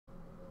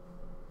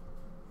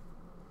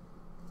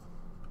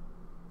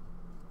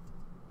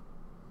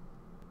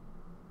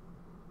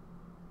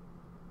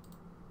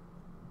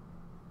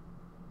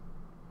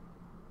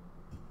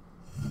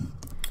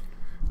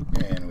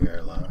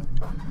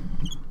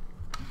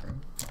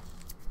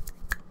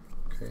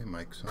Okay,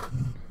 mic's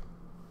on.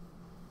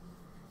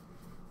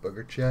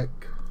 Booger check.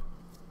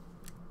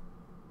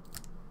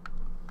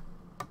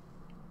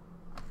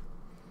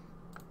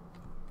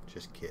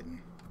 Just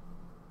kidding.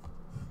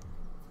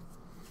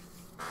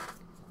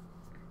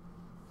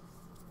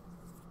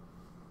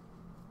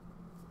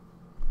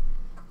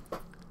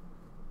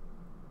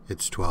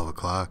 It's 12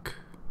 o'clock.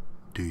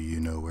 Do you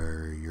know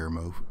where your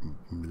No.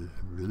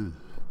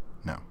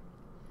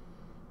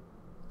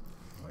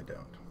 I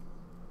don't.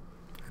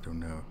 I don't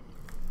know.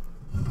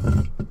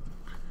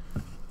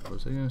 What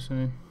was I going to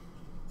say?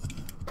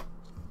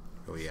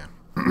 Oh, yeah.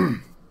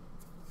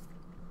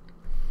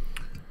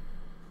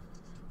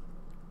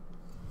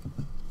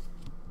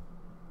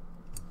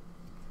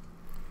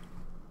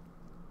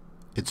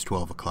 It's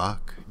 12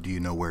 o'clock. Do you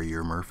know where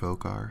your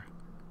merfolk are?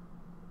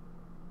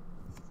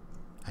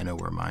 I know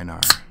where mine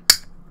are.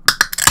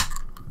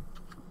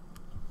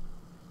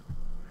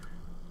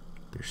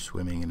 They're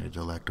swimming in a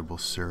delectable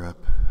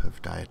syrup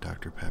of Diet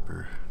Dr.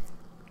 Pepper.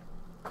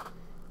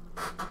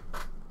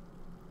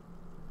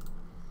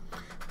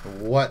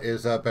 What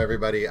is up,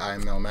 everybody?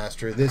 I'm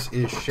Master. This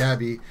is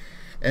Shabby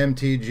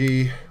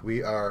MTG.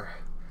 We are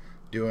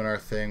doing our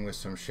thing with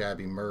some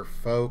Shabby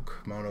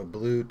Merfolk Mono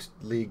Blue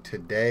League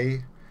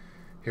today.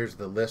 Here's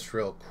the list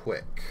real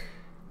quick.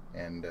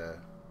 And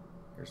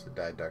here's the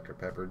Diet Dr.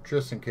 Pepper,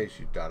 just in case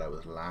you thought I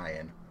was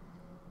lying.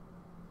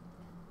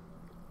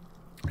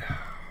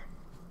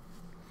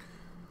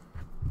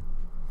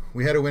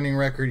 We had a winning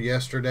record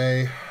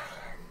yesterday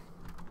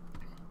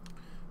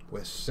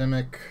with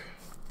Simic.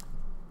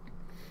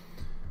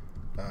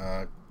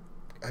 A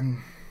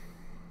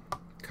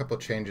couple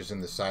changes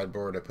in the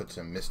sideboard. I put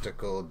some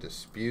Mystical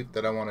Dispute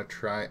that I want to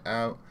try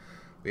out.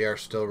 We are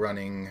still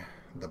running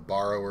the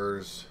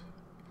Borrowers.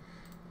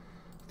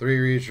 3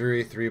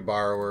 Reejery, 3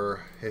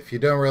 Borrower. If you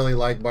don't really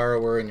like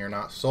Borrower and you're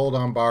not sold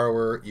on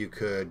Borrower, you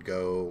could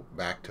go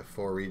back to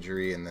 4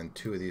 Reejery, and then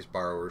 2 of these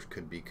Borrowers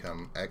could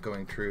become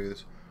Echoing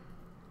Truths.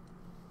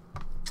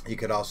 You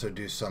could also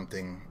do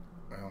something,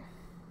 well,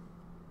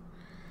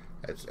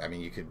 I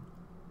mean, you could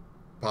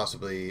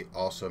possibly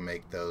also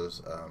make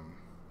those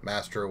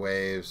Master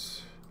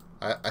Waves.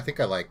 I think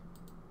I like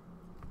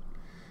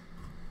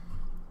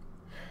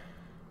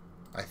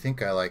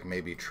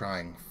maybe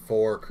trying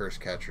 4 Curse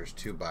Catchers,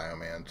 2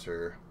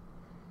 Biomancer,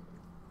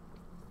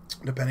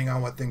 depending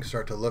on what things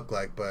start to look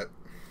like. But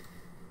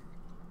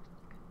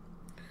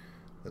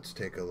let's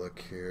take a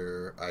look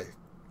here. I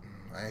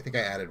think I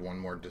added 1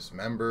 more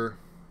Dismember.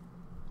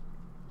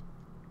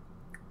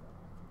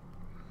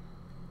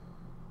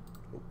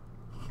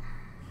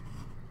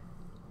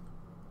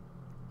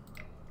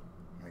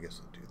 I guess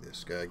I'll do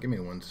this guy. Give me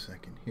 1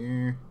 second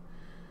here.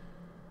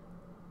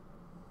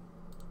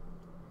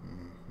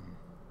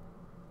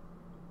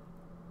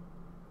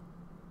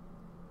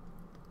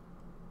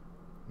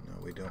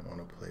 We don't want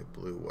to play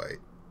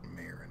Blue-White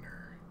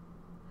Mariner.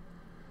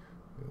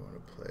 We want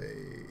to play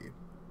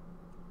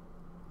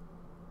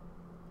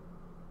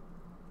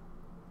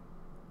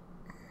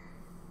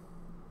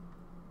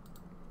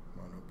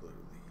Mono Blue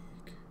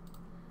League.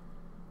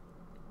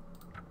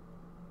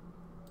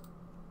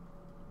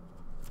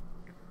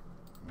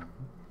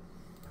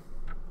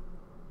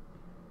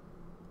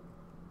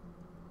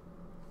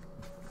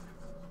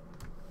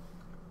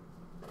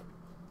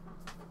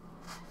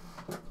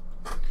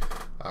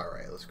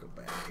 Alright, let's go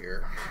back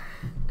here.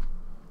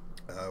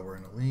 We're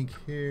in a league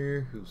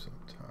here. Who's on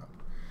top?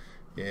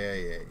 Yeah.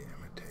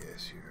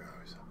 Mateus, you're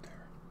always up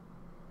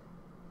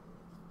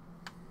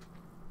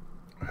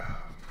there.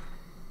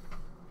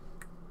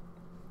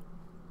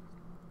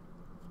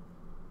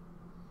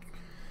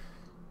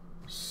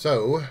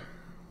 So,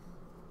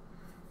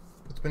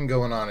 what's been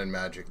going on in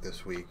Magic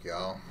this week,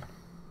 y'all?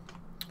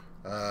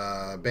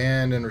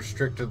 Banned and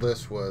restricted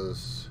list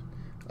was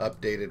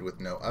updated with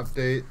no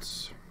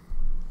updates.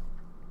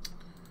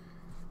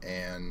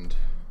 And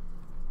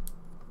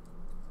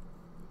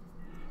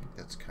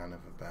that's kind of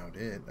about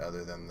it,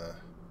 other than the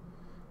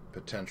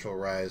potential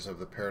rise of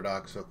the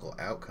Paradoxical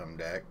Outcome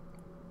deck.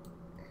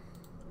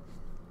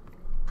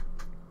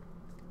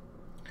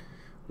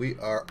 We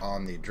are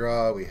on the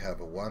draw. We have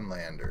a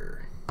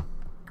 1-lander.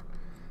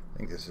 I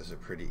think this is a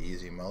pretty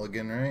easy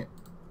mulligan, right?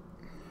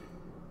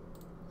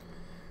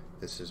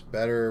 This is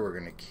better. We're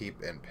going to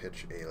keep and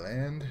pitch a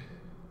land.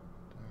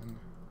 Done.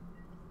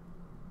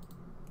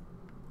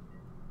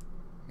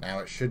 Now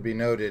it should be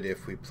noted,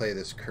 if we play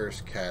this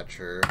Curse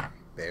Catcher,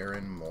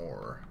 Baron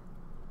Moore.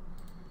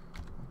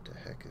 What the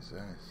heck is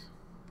this?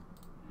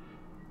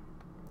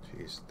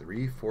 Jeez,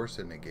 3 Force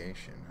and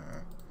Negation, huh?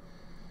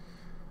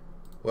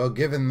 Well,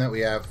 given that we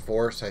have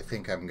Force, I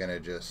think I'm gonna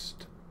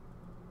just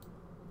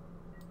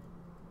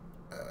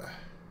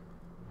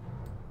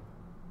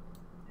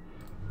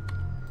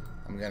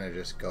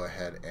go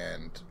ahead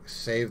and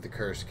save the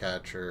Curse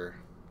Catcher,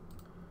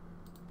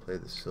 play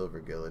the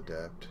Silvergill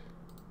Adept.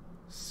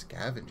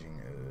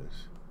 Scavenging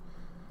Ooze.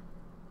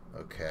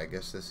 Okay, I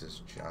guess this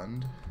is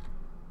Jund.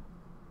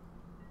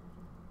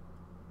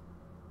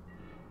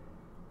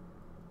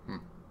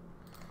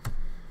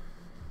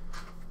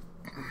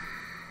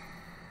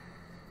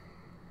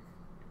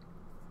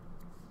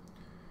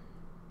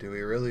 Do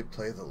we really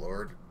play the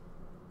Lord?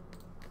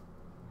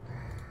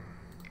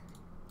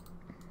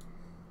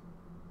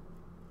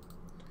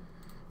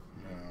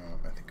 No,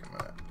 I think I'm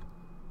gonna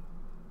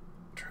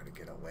try to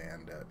get a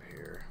land up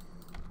here.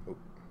 Oh,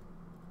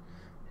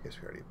 I guess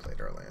we already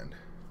played our land.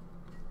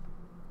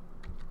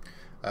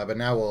 But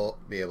now we'll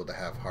be able to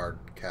have hard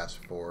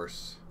cast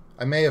force.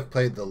 I may have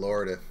played the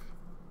Lord if...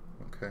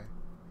 Okay.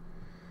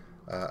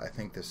 I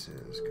think this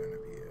is going to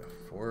be a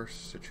force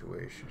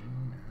situation.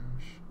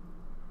 Gosh.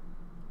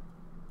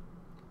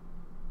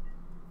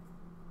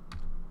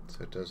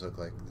 So it does look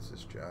like this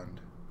is John.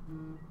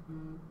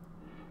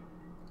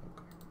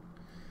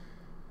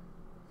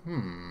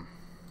 Okay.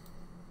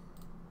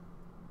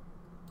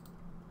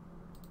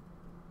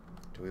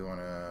 Do we want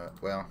to...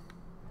 Well...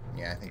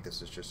 Yeah, I think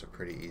this is just a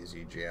pretty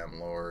easy jam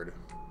Lord.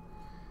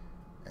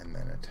 And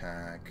then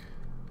attack.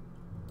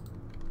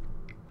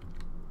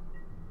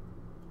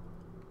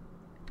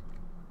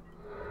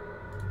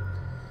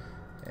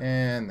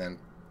 And then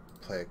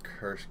play a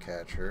Curse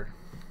Catcher.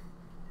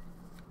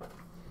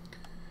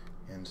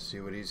 And see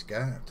what he's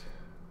got.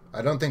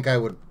 I don't think I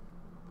would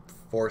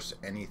force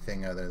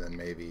anything other than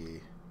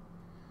maybe...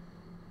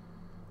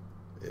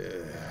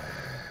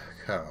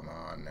 come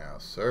on now,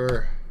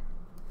 sir.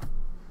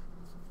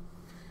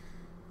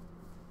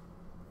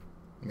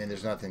 I mean,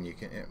 there's nothing you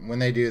can... When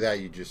they do that,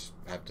 you just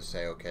have to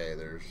say, okay,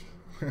 there's...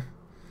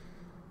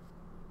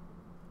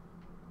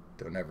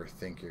 Don't ever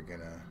think you're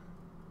gonna...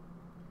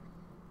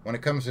 When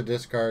it comes to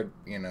discard,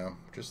 you know,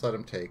 just let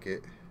them take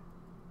it.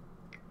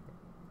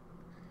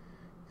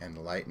 And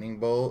Lightning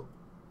Bolt.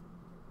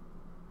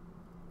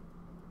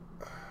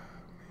 Oh, man.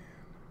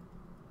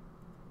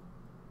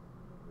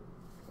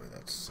 Boy,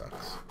 that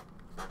sucks.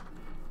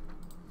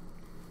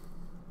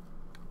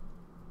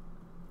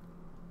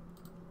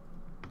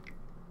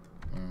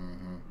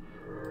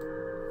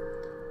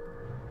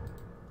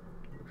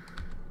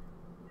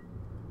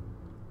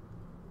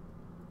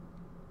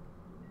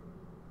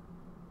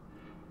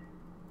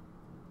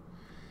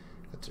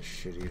 That's a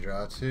shitty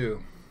draw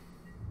too.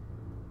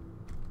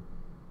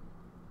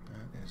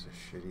 That is a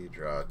shitty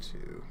draw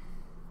too.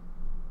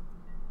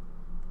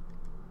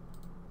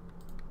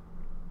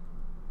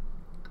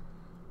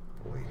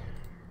 Boy.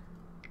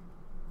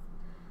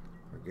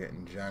 We're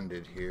getting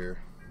junded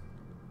here.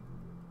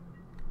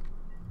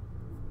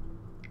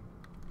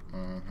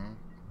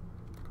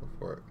 Go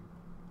for it.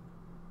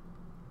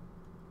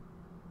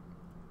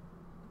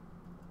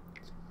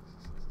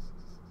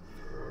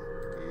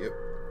 Yep.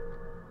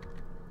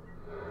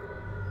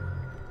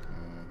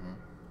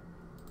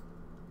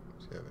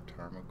 Does he have a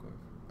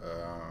Tarmogoyf?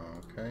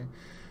 Okay. I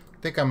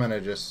think I'm going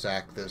to just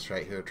sack this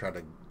right here, try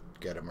to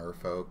get a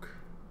Merfolk.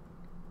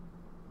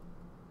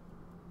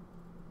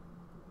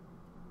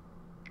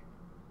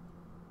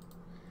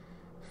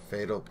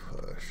 Fatal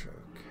Push,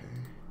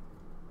 okay.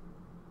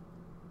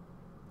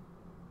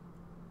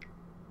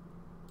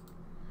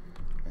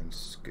 And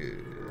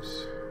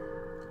Scoos.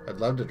 I'd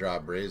love to draw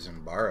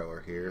Brazen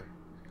Borrower here.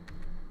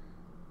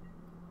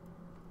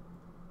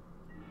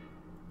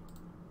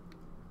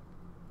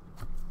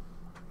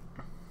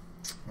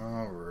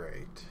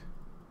 Alright.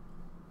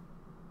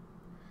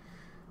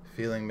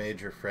 Feeling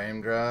major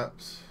frame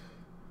drops.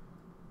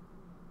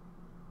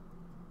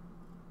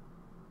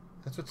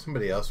 That's what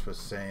somebody else was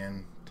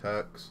saying,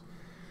 Tux.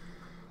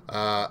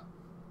 I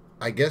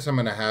guess I'm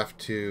going to have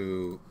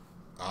to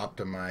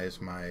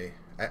optimize my...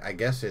 I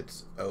guess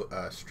it's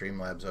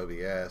Streamlabs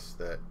OBS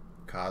that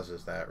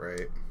causes that,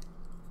 right?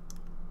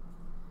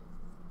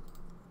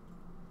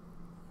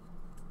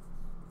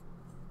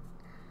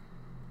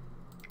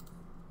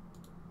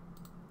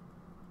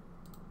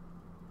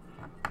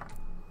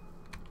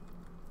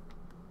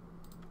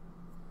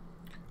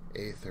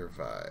 Aether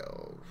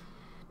Vial.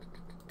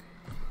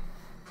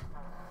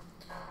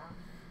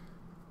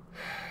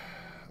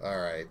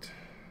 Alright.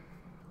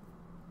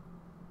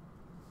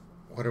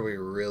 What are we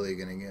really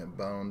going to get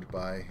boned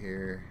by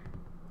here?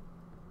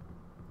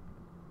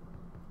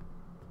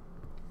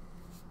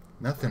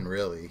 Nothing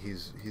really.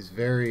 He's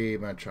very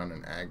much on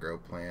an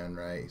aggro plan,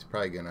 right? He's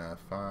probably going to have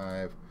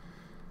 5.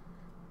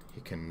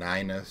 He can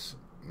 9 us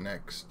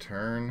next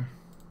turn.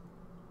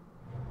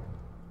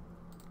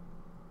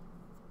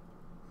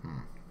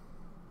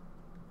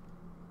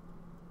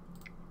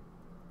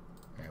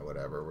 Yeah,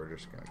 whatever. We're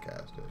just going to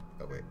cast it.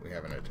 Oh, wait. We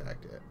haven't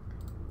attacked yet.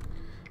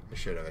 I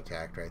should have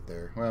attacked right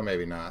there. Well,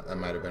 maybe not. That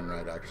might have been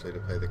right, actually, to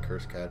play the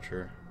Curse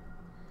Catcher.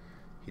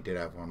 He did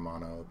have 1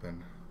 mana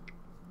open.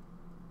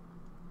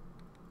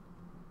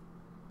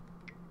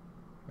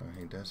 Oh,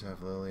 he does have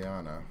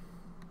Liliana.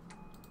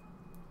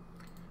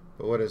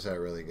 But what is that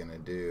really going to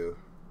do?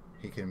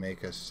 He can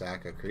make us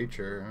sack a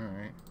creature.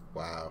 Alright.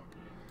 Wow.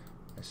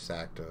 I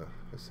sacked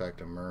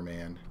a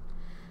merman.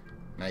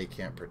 Now you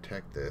can't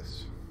protect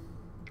this.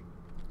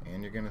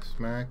 And you're going to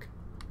smack?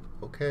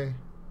 Okay.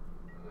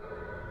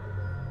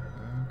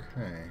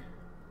 Okay.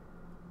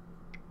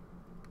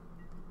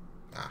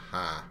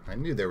 Aha. I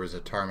knew there was a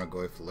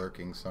Tarmogoyf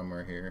lurking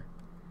somewhere here.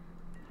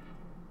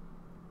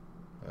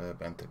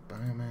 Benthic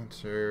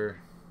Biomancer.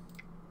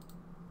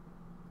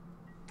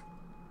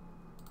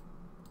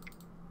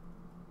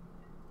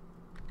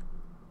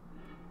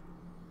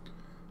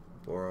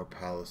 Boro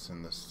Palace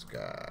in the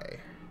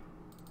Sky.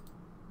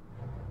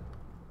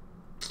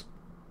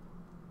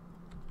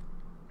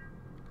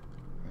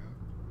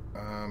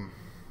 I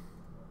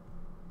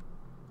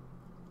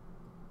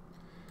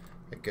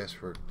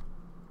guess we're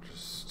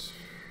just...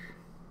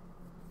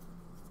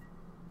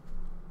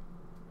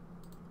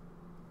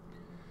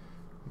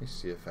 Let me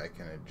see if I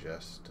can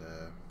adjust...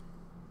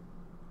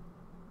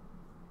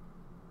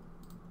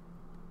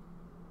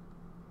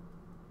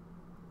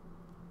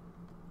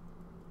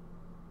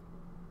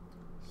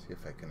 See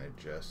if I can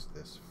adjust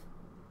this.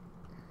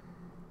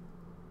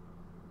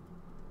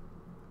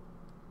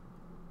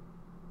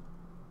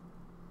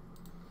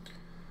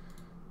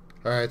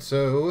 Alright,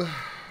 so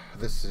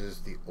this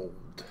is the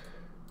old.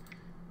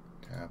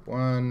 Tap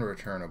 1,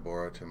 return a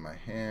Boro to my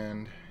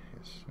hand.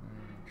 Yes.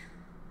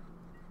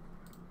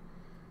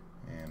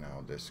 And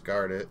I'll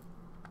discard it.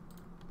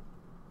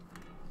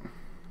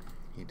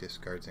 He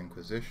discards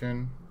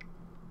Inquisition.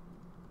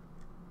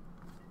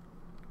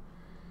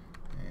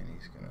 And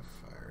he's going to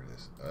fire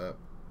this up.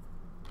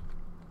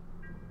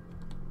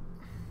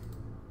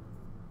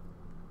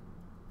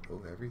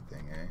 Oh,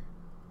 everything, eh?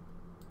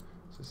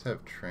 Does this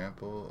have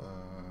trample?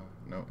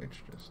 No, it's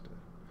just a...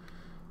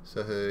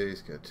 So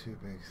he's got 2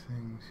 big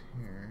things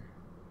here.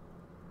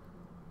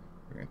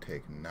 We're going to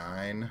take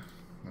 9.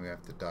 We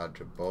have to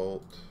dodge a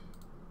bolt.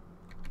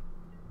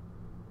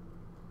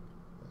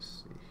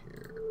 Let's see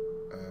here.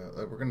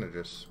 We're going to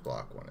just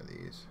block one of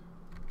these.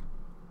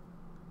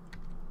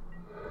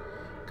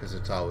 Because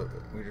it's all...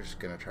 We're just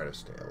going to try to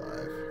stay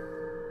alive.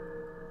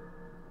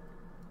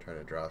 Try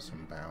to draw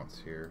some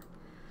bounce here.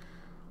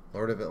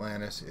 Lord of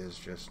Atlantis is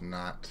just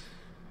not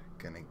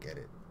going to get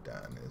it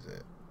done, is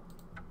it?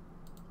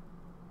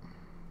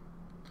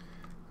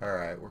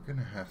 Alright, we're going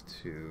to have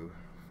to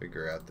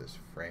figure out this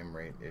frame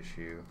rate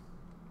issue.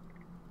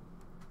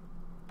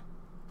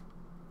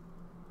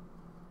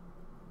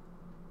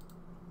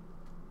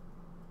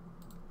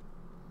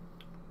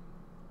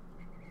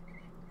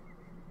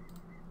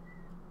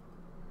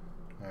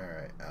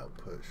 Alright,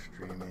 output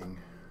streaming.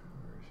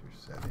 Where's your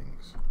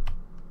settings?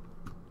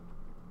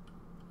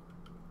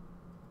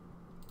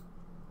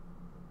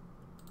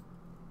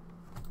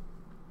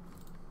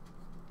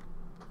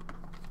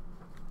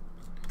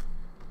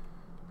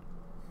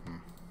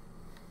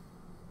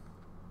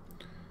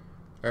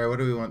 Alright, what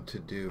do we want to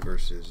do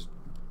versus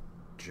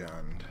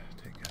Jund?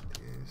 Take out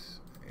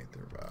these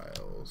Aether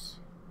Vials.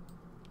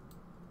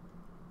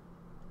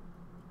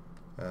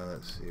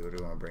 Let's see, what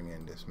do we want to bring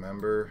in?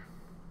 Dismember.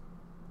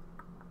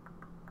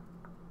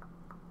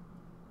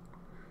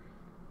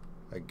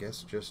 I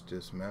guess just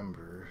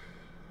Dismember.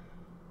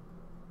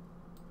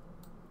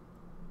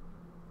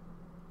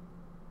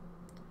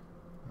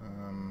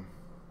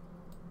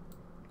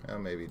 Well,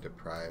 maybe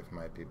Deprive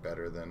might be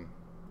better than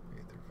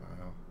Aether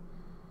Vial.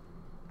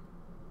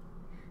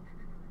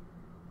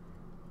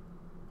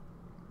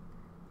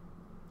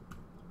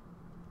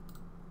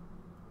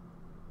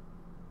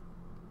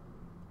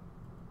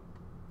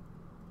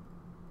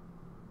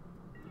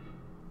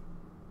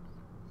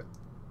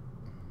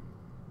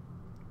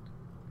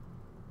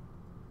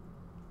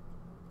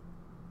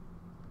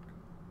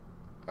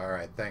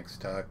 Alright, thanks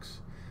Tux.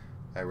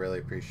 I really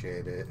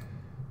appreciate it.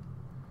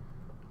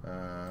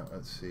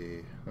 Let's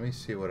see. Let me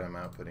see what I'm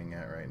outputting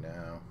at right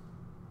now.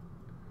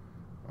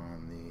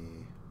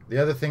 On the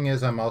other thing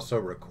is I'm also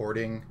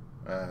recording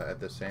at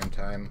the same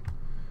time.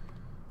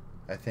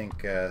 I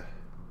think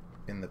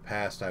in the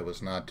past I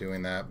was not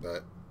doing that,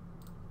 but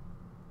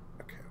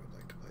okay, I would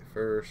like to play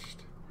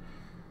first.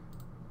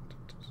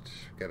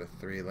 Got a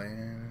 3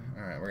 land.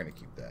 Alright, we're gonna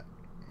keep that.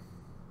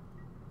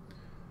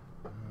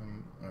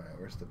 Alright,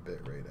 where's the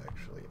bit rate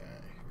actually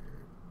at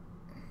here?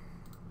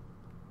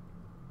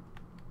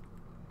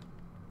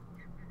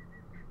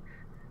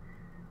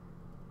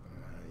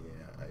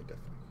 Yeah, I definitely...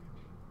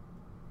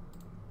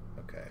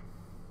 Okay.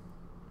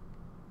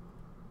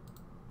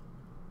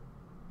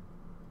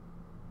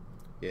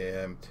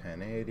 Yeah, I'm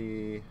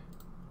 1080.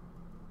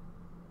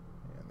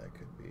 Yeah, that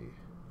could be...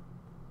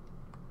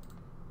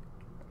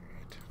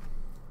 Alright.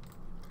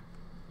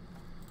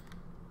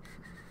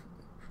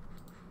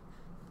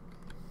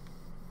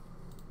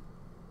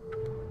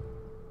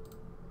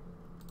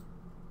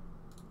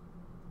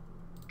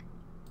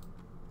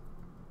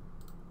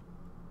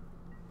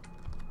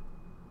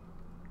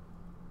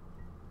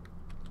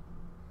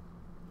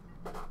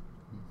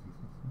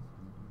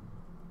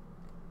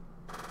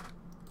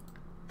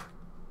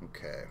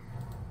 Okay.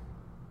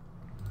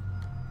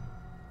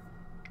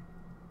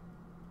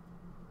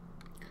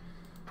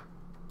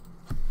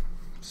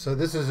 So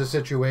this is a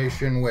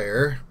situation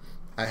where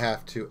I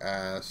have to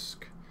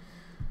ask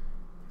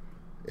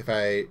if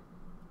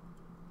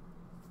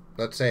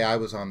let's say I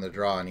was on the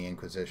draw and he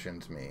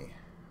Inquisitions me.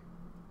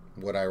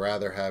 Would I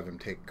rather have him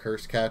take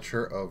Curse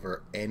Catcher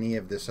over any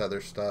of this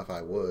other stuff?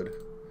 I would.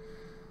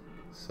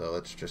 So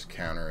let's just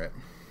counter it.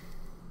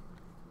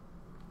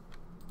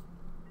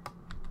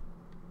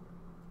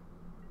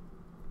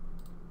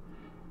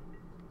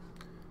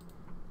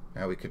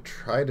 Now we could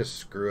try to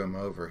screw him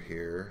over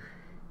here.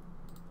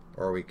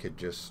 Or we could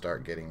just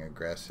start getting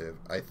aggressive.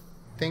 I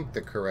think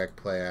the correct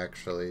play,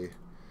 actually,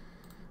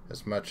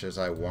 as much as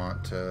I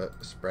want to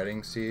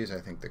spreading seas, I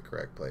think the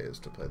correct play is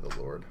to play the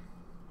Lord.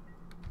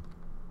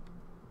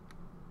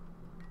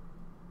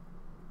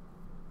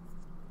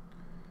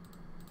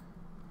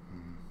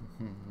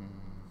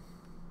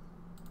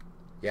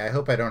 Yeah, I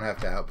hope I don't have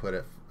to output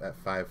it at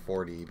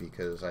 540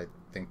 because I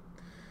think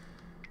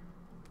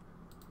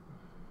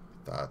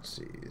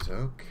Thoughtseize.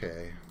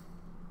 Okay.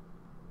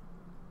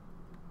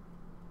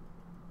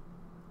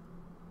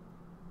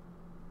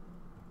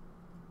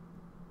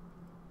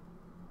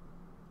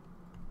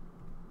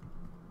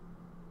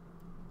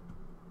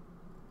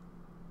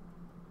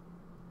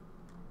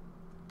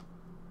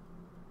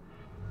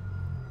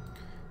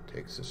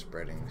 Takes the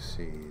spreading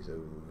seas.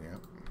 Oh, yeah.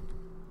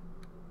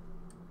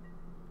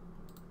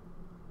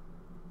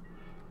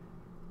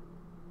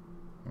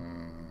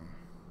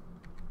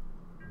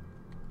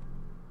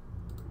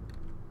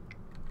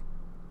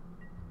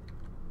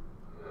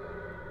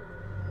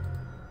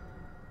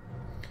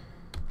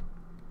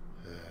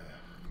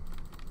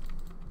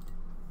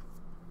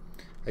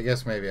 I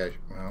guess maybe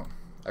well,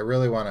 I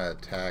really want to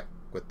attack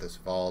with this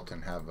vault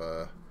and have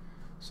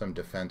some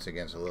defense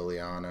against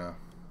Liliana.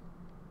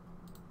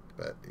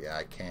 But yeah,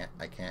 I can't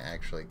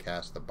actually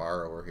cast the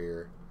Borrower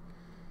here.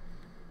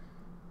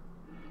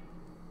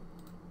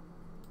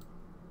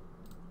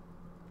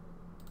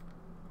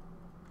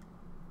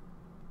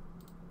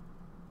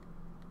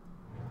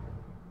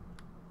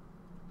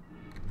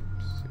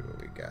 Let's see what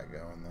we got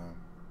going though.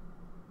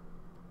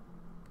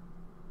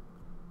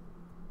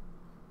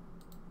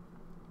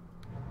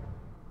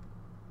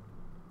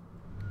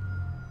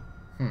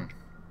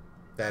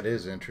 That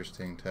is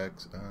interesting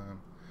text. A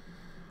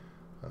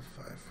 5/4.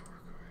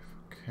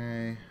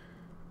 Okay.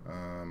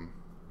 Don't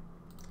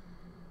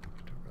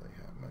really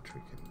have much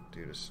we can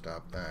do to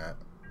stop that.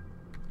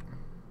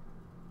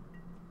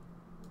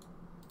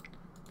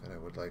 But I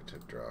would like to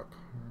draw a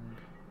card.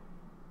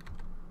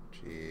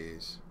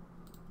 Jeez.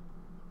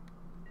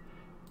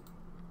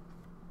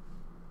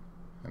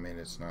 I mean,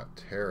 it's not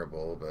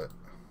terrible, but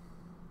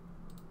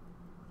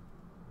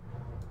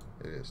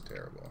it is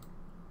terrible.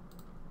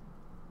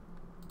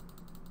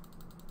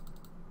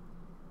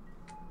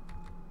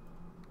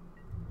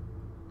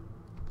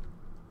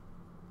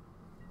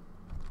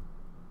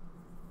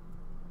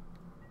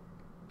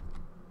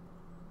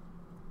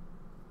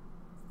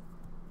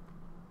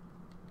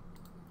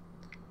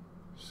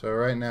 So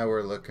right now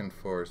we're looking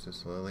for, is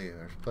this Lily?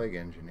 There's Plague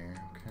Engineer,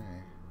 okay.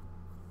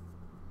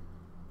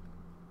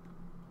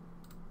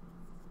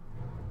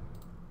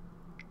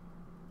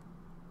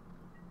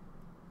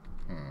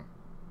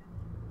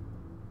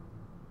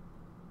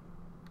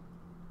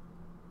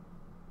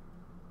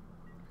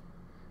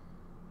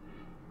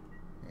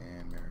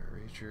 And Mirror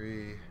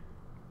Reachery.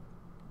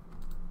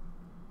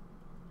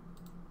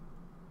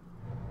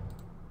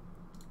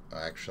 Oh,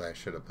 actually, I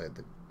should have played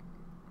the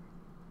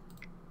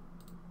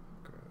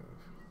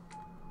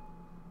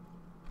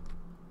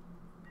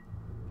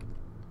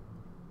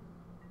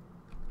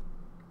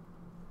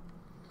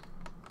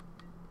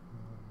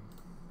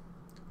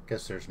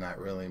guess there's not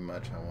really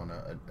much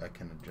I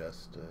can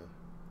adjust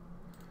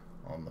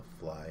on the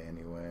fly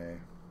anyway.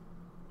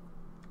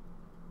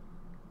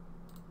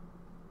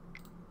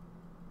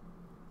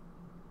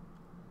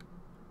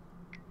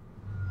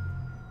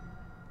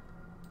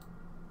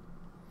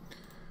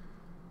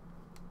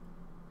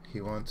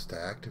 He wants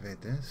to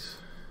activate this.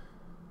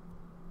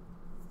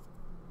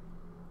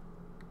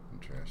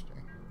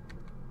 Interesting.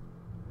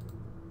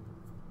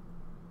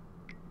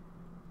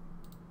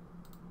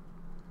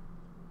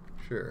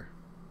 Sure.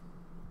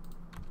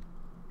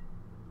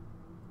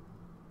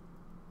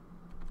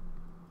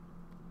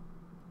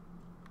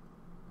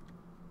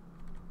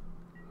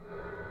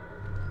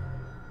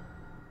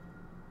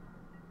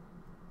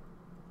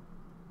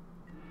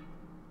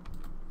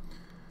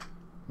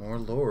 More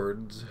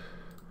lords.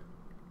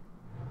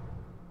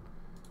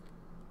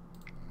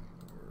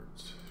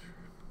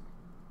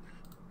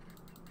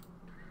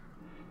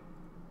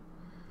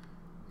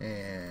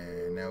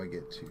 And now we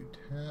get to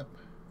tap.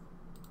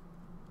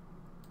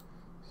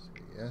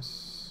 Say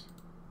yes.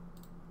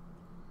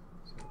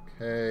 It's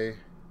okay.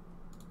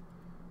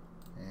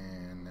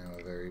 And now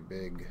a very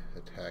big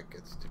attack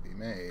gets to be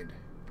made.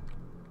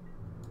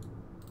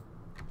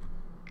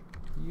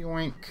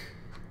 Yoink.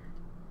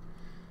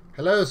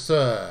 Hello,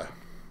 sir.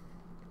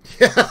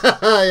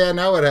 Yeah,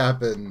 now what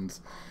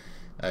happens?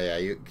 Oh yeah,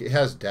 it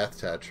has death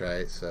touch,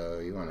 right? So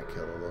you want to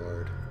kill a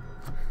lord.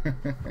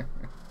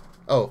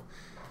 Oh,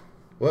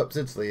 whoops!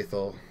 It's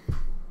lethal.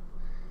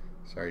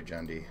 Sorry,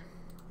 Jundi.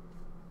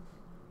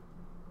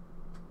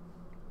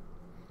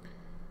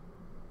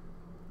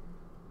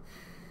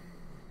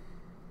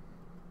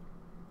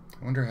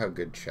 I wonder how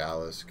good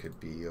Chalice could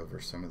be over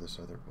some of this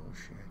other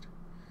bullshit.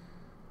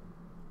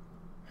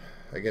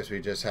 I guess we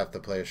just have to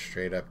play a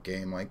straight up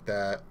game like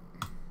that.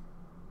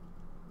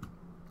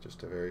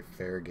 Just a very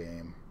fair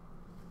game.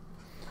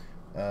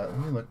 Let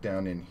me look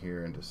down in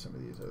here into some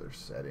of these other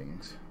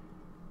settings.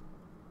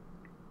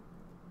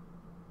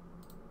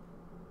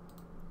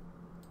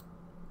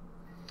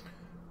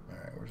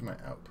 Where's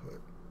my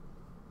output?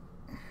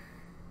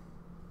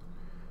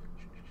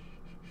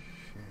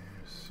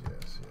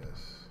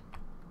 Yes.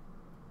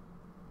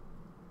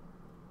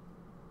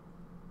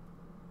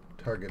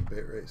 Target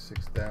bitrate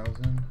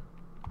 6,000.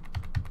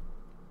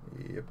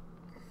 Yep.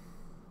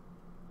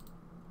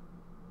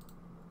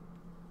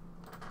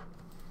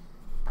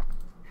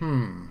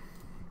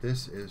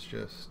 This is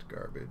just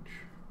garbage.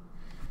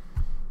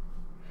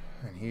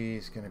 And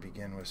he's going to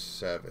begin with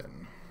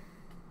 7.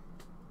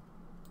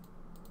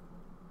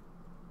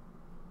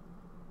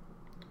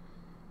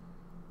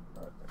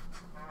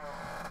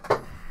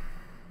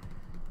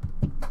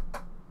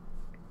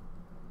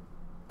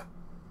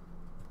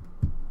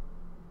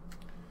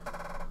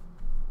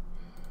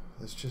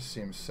 This just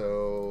seems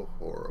so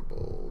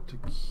horrible to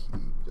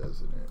keep,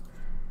 doesn't it?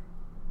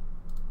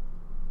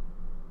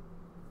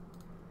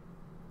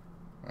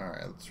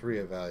 Alright, let's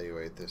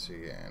reevaluate this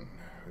again.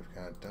 We've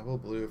got double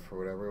blue for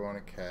whatever we want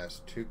to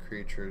cast. 2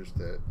 creatures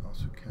that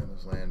also count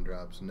as land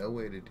drops. No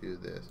way to do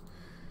this.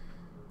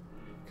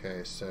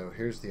 Okay, so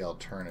here's the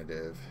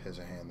alternative. Is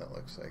a hand that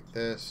looks like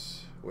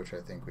this, which I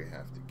think we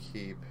have to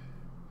keep.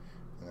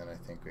 And then I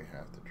think we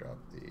have to drop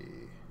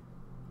the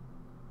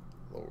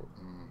lower...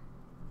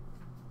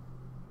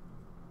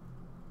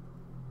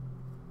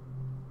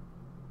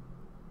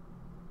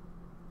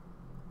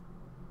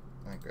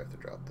 I think we have to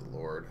drop the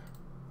Lord.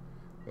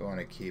 We want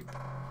to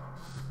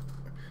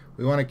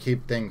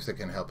keep things that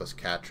can help us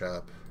catch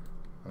up.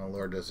 And the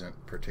Lord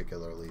doesn't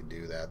particularly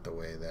do that the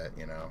way that,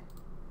 you know,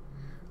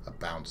 a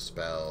bounce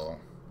spell.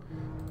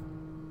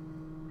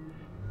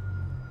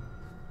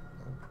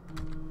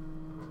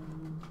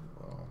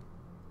 Well,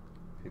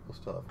 people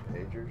still have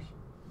pagers.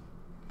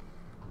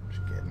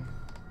 Just kidding.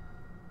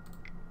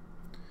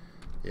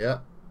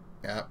 Yep,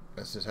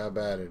 this is how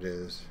bad it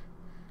is.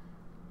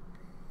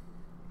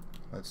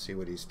 Let's see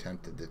what he's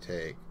tempted to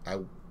take.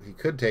 He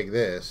could take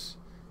this,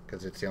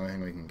 because it's the only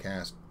thing we can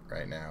cast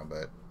right now,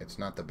 but it's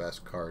not the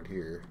best card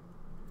here.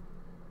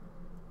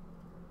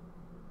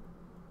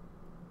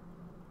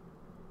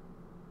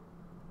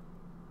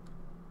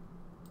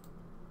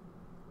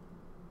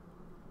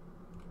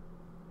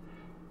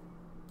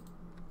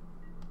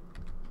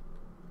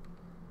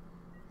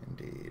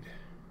 Indeed.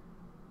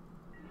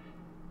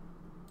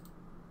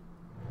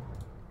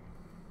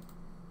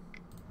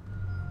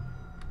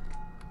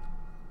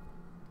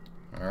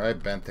 Alright,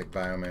 Benthic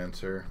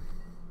Biomancer.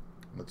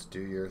 Let's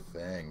do your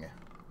thing.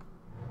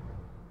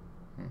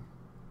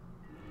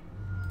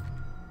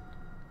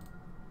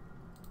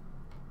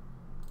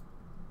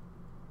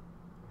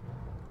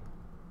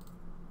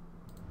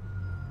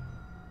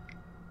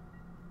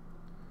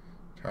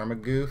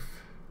 Tarmagoof,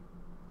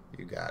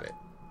 you got it.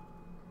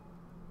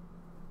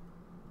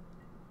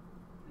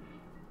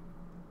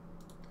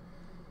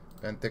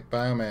 Benthic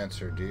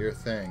Biomancer, do your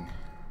thing.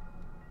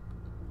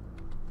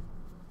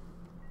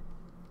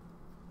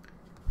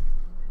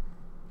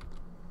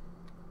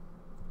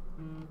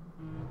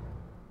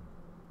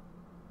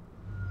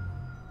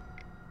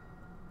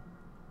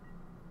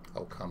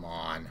 Oh, come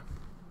on.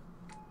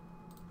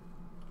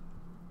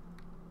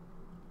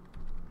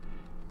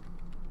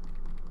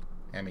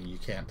 I mean, you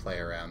can't play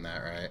around that,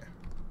 right?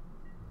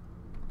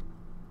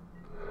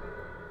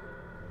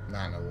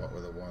 Not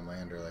with a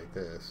one-lander like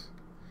this.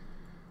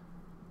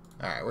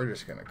 Alright, we're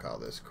just going to call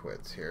this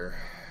quits here.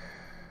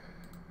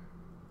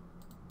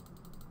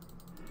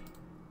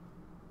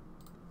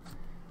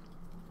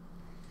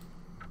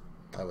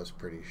 That was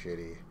pretty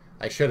shitty.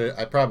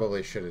 I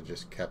probably should have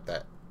just kept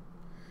that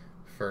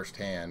first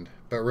hand.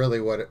 But really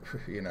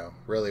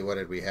really what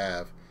did we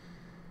have?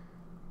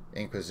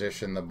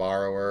 Inquisition the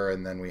Borrower,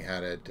 and then we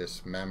had a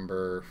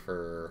Dismember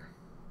for...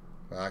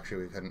 Well,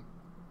 actually we couldn't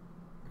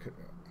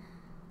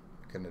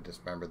have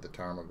dismembered the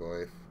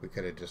Tarmogoyf. We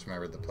could have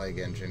dismembered the Plague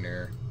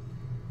Engineer.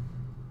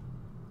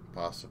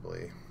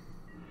 Possibly.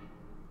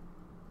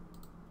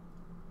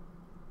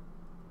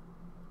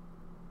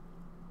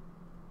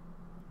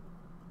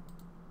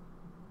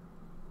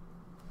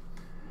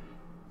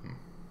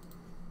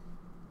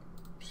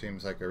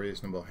 Seems like a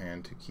reasonable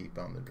hand to keep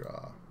on the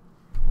draw.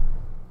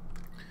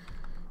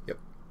 Yep.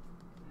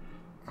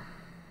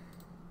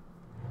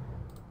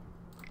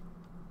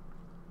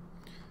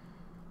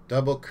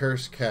 Double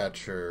Curse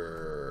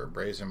Catcher,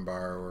 Brazen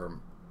Borrower,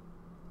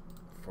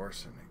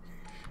 Force of Negation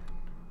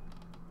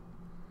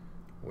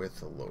with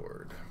the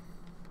Lord.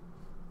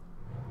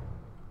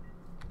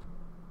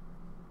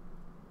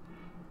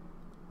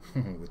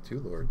 With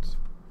 2 lords.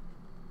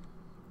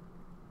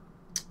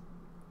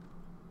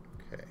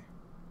 Okay.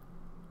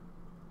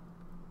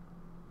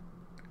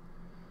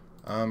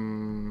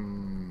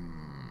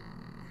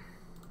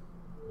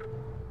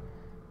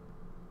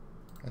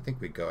 I think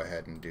we go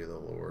ahead and do the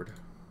Lord.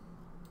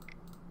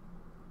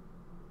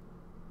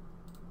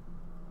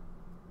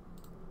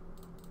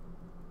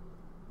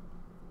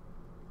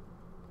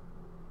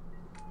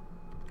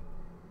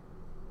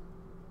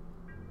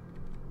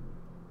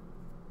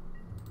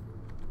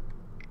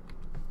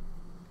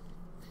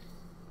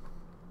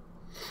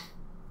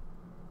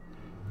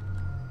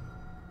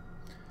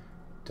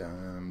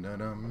 Dum dum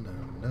dum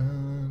dum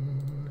dum.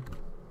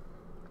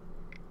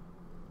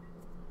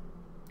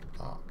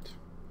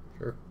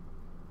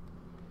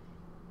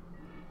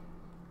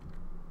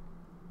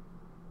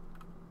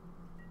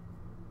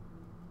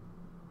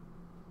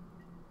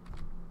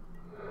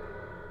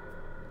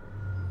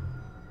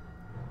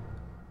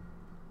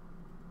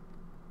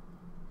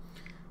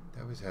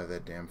 always have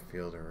that damn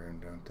fielder room,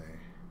 don't they?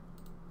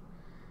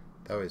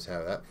 They always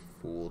have that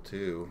fool,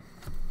 too.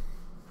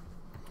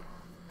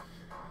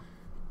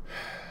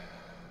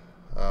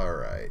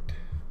 Alright.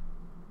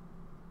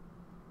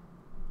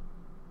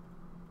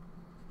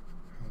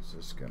 How's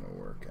this gonna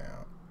work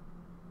out?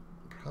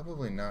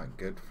 Probably not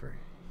good for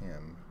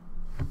him.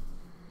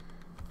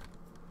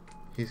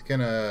 He's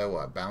gonna,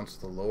 what, bounce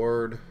the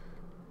Lord?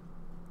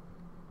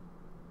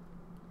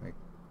 Like,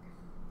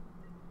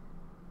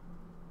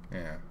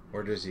 yeah.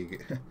 Or does he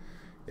get...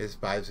 This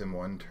buys him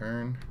one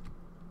turn?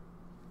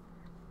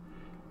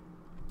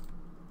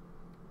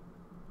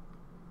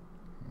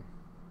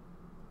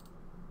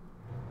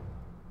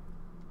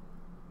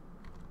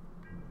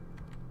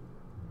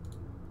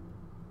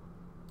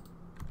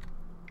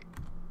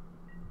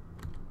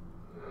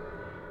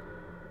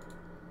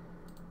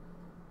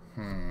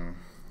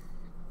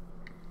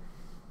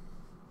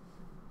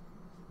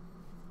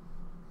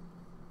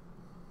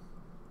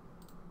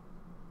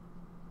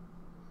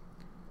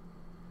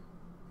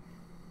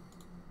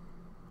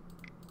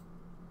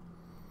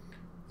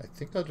 I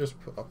think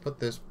I'll put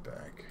this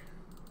back.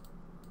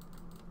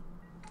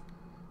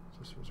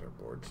 This was our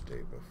board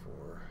state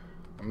before.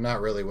 I'm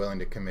not really willing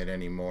to commit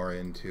any more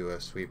into a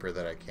sweeper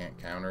that I can't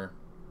counter.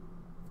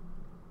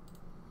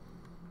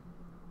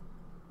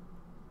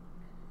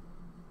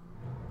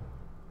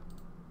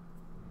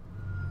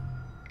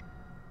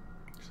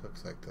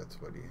 Looks like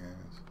that's what he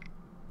has.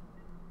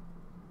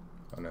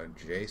 Oh no,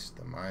 Jace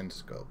the Mind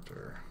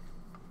Sculptor.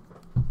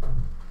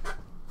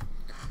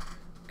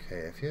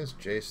 Okay, if he has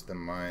Jace the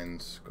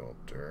Mind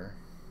Sculptor,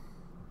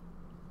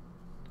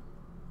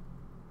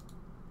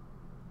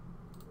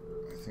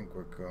 I think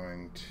we're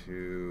going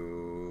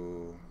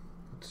to...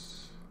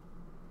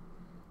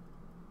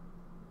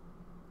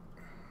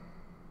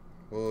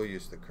 We'll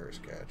use the Curse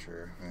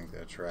Catcher. I think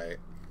that's right.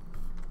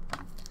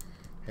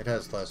 It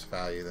has less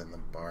value than the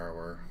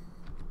Borrower.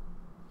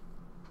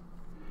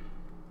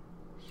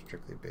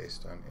 Strictly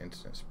based on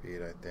instant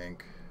speed, I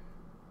think.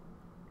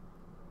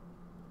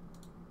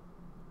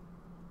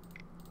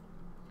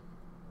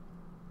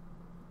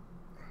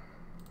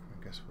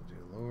 I guess we'll do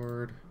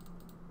Lord.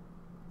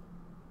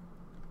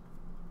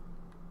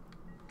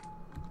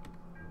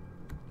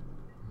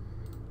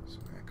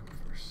 Smack him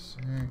for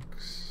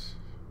 6.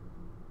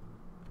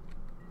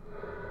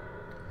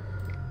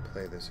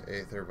 Play this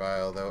Aether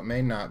Vial, though it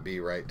may not be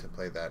right to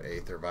play that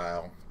Aether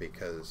Vial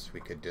because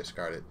we could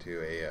discard it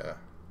to a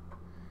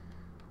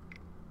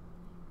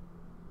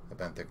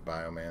Benthic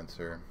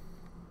Biomancer.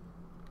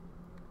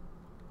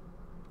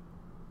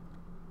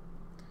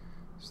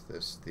 Is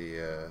this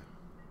the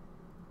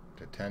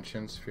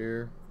Detention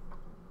Sphere?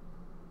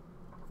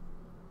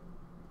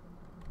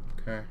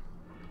 Okay.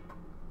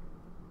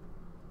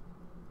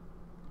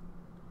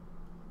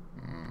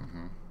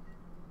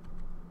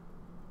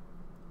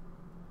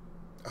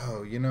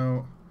 Oh, you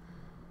know,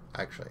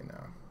 actually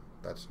no,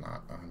 that's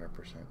not 100%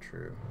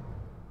 true.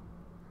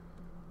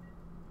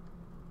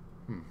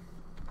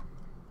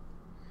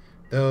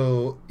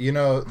 Though, you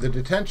know, the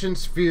detention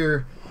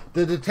sphere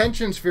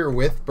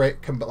with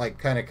like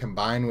kind of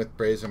combined with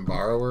Brazen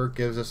Borrower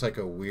gives us like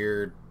a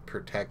weird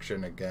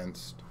protection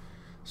against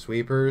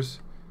sweepers,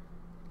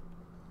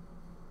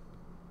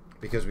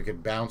 because we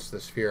could bounce the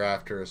sphere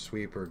after a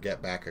sweeper,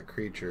 get back a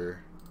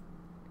creature.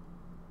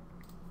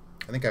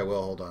 I think I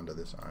will hold on to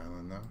this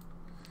island though.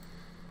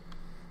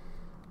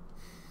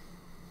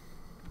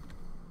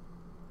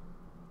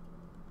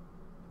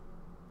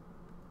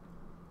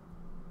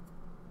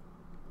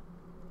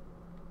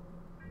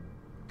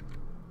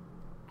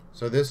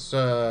 So this,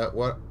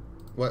 what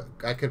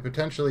I could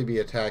potentially be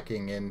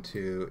attacking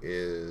into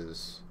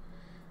is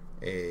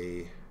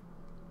a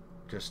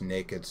just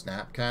naked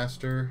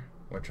Snapcaster,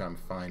 which I'm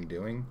fine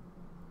doing.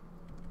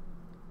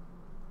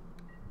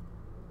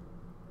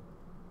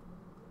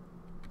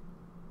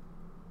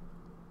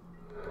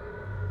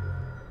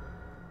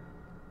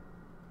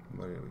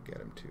 What did we get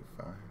him to?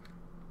 5.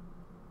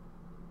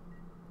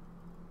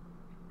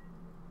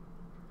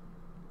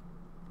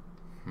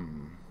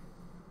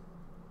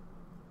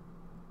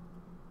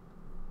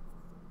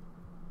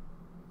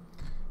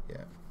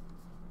 Yeah.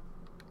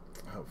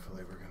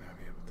 Hopefully we're going to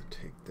be able to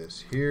take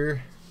this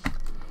here.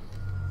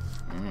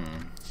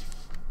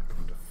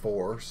 Into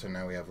 4, so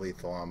now we have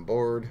lethal on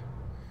board.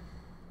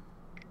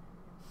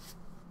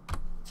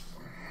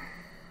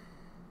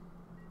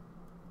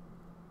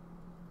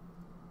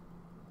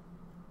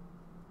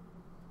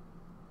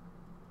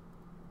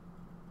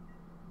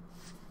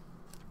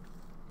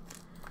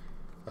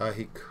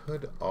 He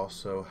could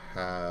also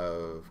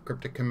have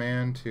Cryptic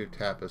Command to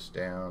tap us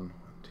down.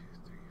 1, 2,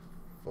 3,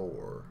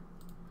 4.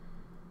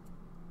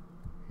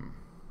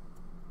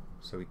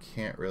 So we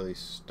can't really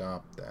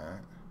stop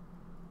that.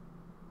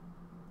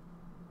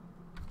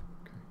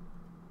 Okay.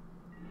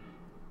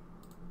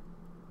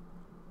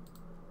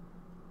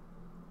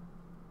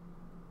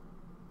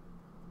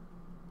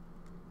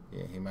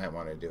 Yeah, he might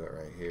want to do it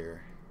right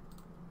here.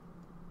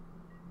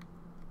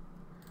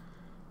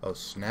 Oh,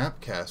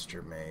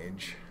 Snapcaster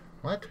Mage.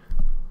 What?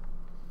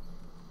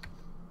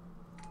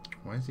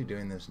 Why is he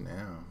doing this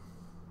now?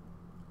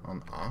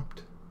 On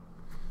opt?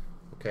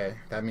 Okay,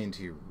 that means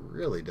he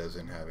really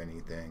doesn't have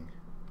anything.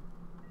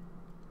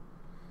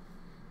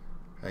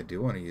 I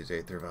do want to use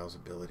Aether Vial's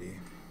ability.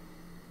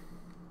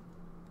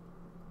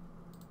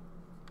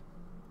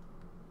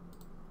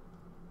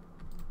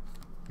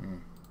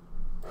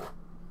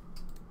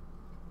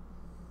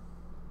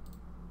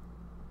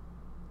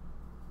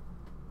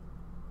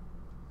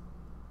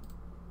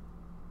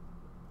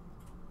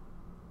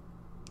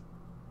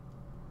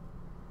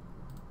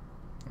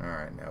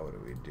 Alright, now what do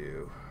we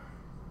do?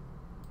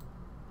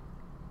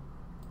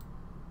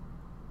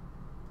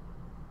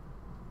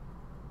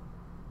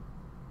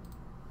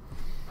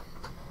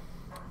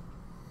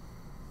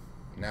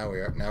 Now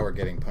we're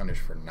getting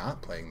punished for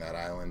not playing that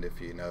island,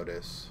 if you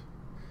notice.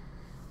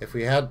 If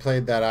we had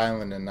played that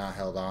island and not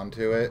held on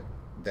to it,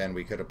 then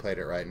we could have played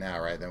it right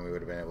now, right? Then we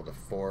would have been able to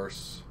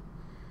force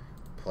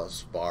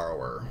plus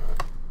borrower,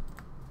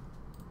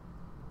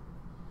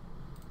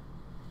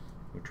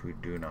 which we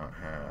do not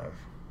have.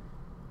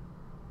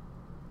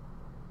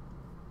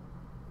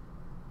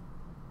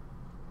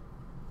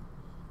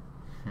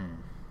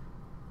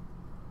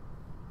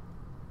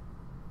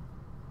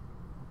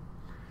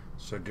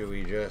 So do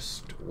we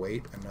just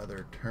wait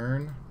another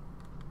turn?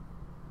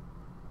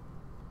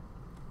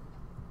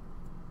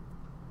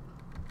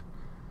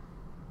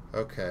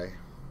 Okay,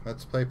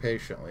 let's play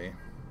patiently.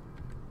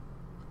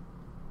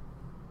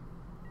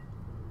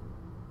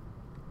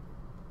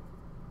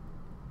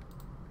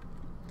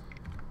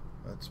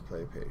 Let's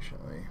play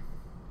patiently.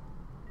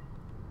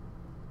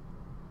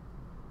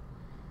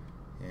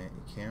 Yeah,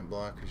 you can't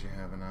block because you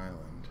have an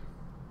island.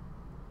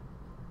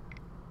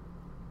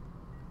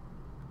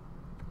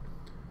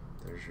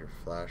 There's your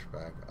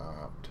flashback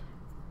opt.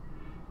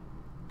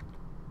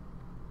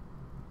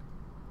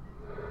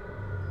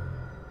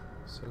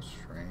 So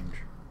strange.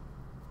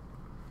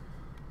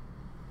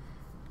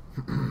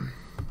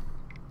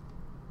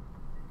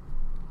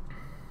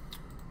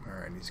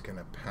 Alright, he's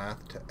gonna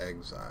path to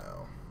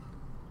exile.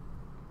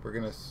 We're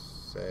gonna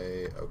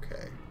say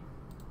okay.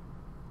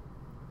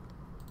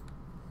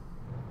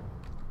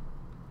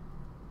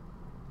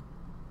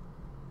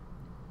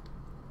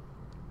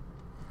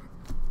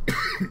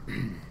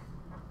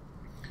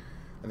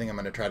 I think I'm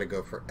going to try to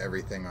go for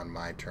everything on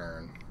my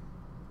turn.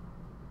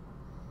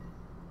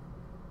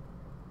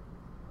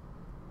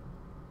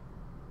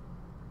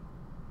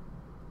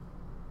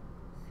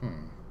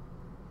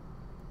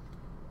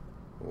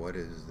 What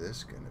is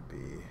this going to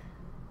be?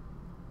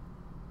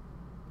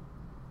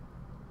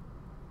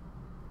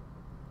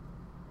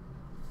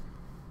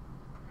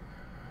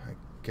 I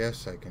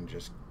guess I can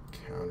just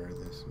counter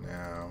this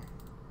now.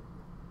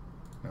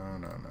 No.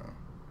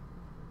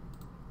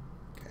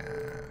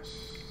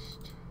 Cast.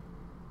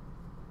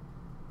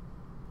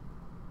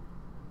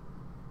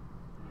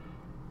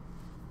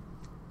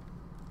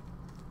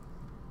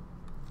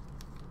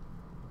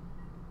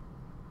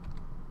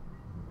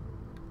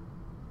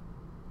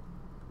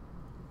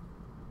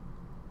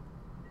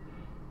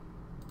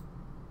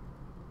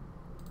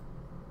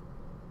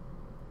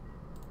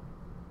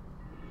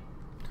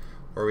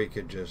 Or we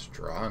could just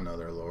draw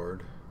another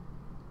Lord.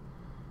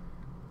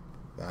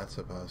 That's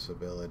a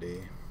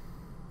possibility.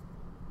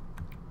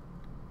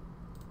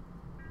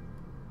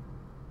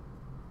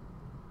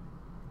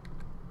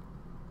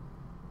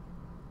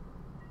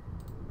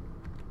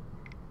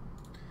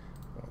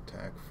 We'll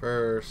attack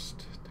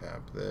first,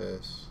 tap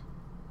this,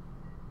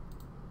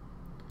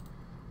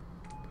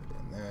 put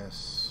in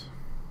this,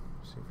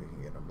 see if we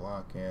can get a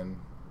block in.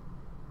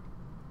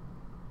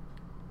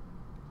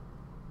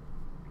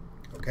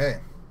 Okay.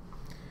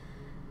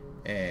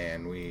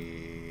 And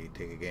we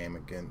take a game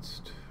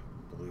against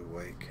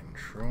blue-white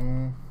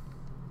control.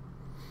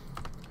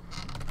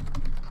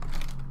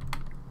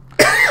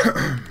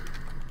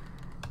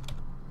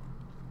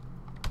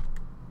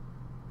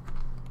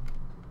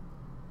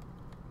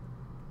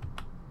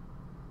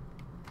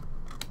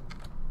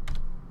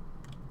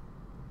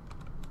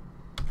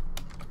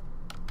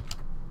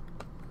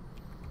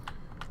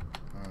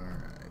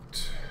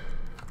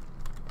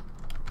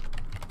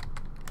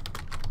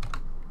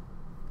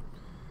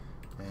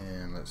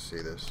 Let's see,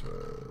 this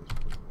was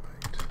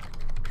blue-white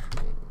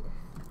control.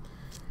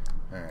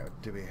 Alright,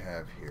 what do we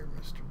have here,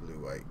 Mr.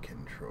 Blue-white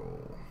control?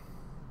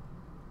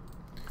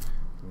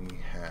 We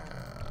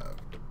have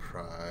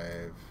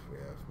Deprive, we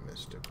have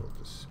Mystical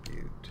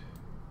Dispute,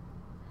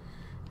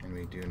 and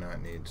we do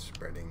not need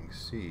Spreading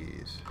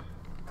Seas.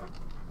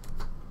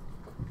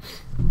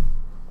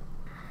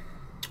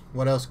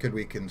 What else could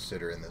we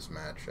consider in this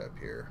matchup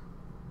here?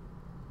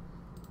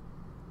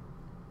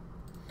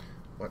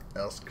 What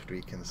else could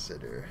we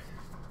consider?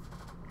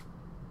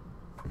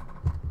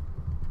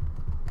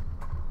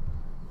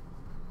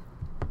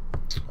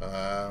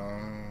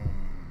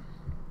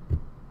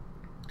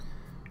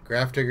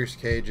 Grafdigger's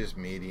Cage is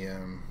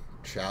medium.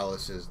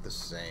 Chalice is the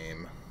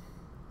same.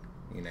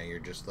 You know, you're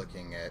just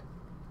looking at...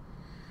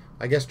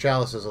 I guess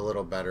Chalice is a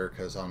little better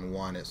because on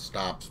one it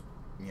stops,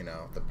 you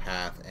know, the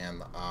path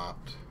and the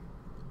opt.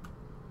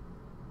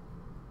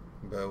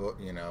 But,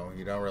 you know,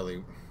 you don't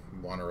really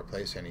want to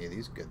replace any of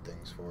these good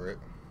things for it.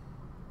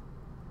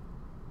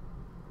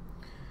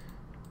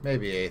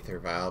 Maybe Aether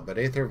Vial, but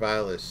Aether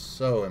Vial is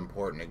so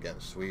important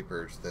against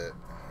sweepers that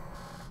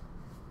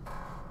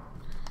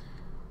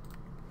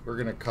we're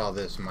going to call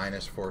this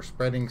 -4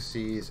 Spreading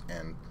Seas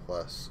and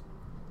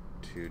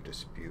 +2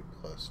 Dispute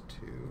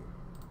 +2.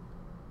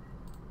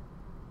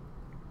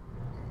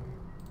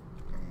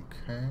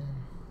 Okay.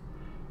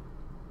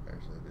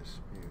 There's the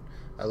Dispute.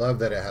 I love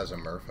that it has a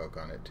Merfolk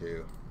on it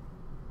too.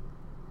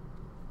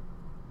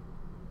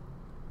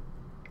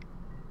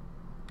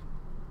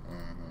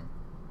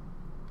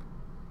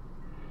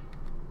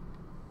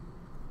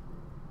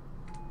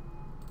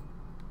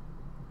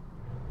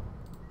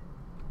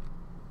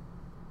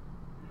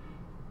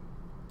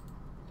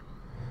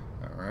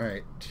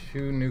 Alright,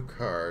 2 new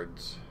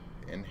cards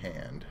in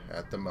hand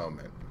at the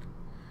moment.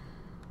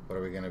 What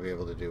are we going to be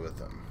able to do with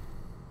them?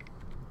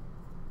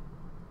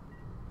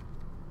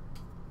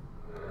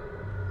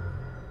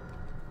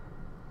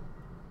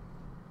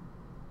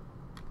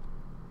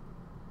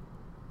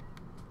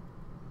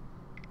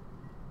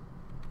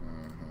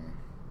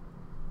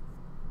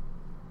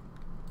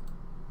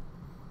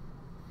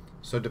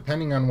 So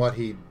depending on what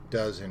he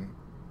does,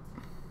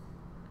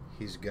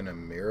 he's going to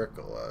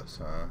miracle us,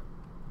 huh?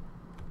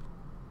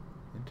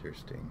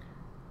 Interesting.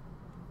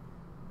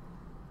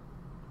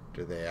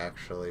 Do they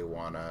actually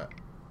want to...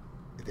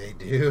 They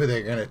do?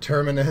 They're going to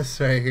Terminus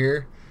right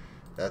here?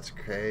 That's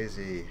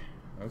crazy.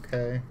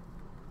 Okay.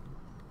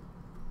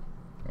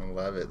 I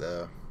love it,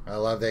 though. I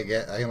love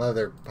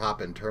they're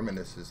popping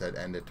Terminuses at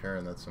end of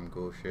turn. That's some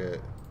cool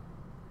shit.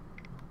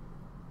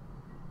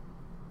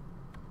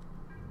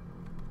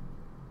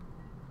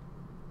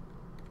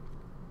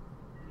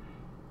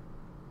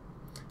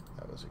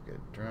 That was a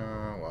good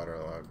draw.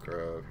 Waterlogged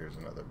Grove. Here's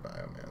another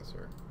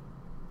Biomancer.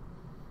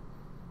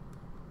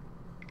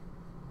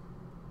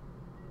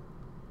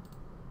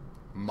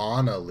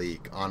 Mana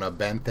Leak on a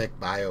Benthic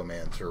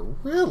Biomancer.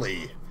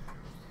 Really?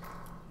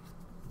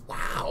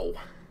 Wow.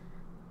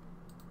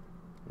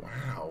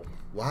 Wow.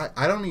 Why?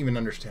 I don't even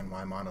understand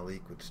why Mana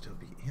Leak would still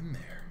be in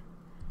there.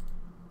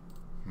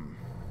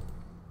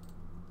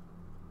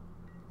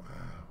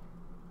 Wow.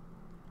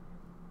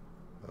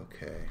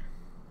 Okay.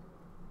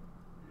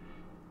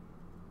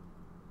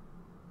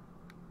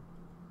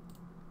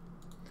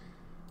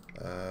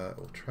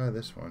 We'll try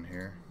this one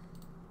here.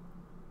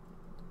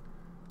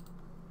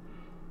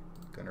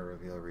 Gonna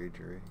reveal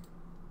Rejury.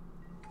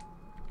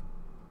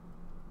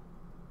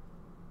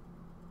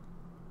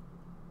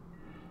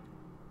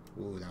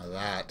 Ooh, now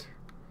that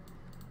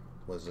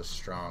was a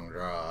strong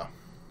draw.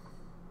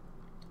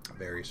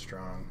 Very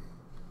strong.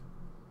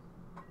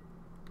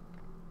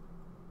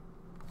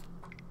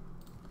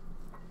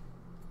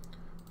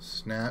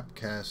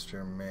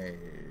 Snapcaster Mage.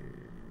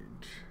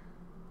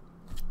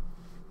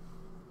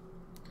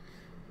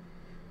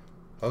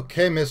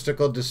 Okay,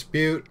 Mystical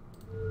Dispute.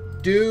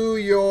 Do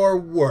your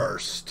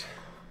worst.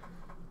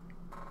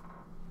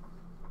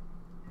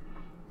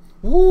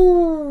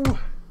 Woo!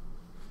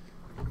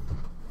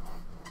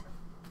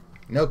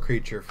 No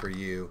creature for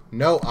you.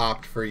 No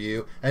opt for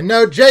you. And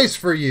no Jace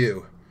for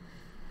you.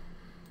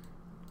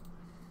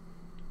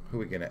 Who are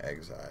we going to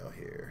exile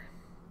here?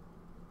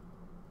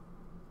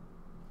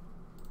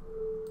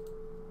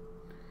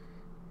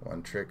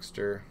 One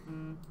Trickster.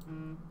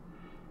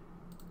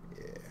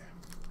 Yeah.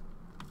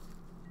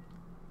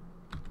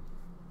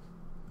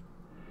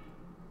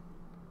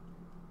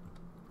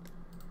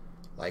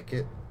 Like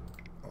it.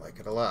 I like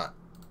it a lot.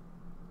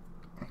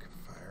 I can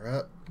fire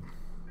up.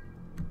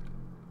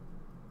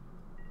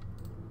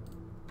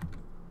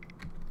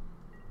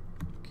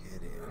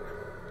 Get in.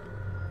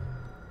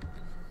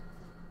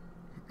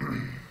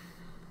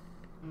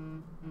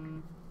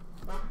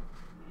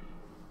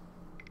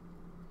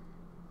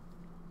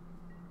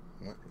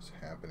 What is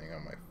happening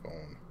on my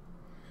phone?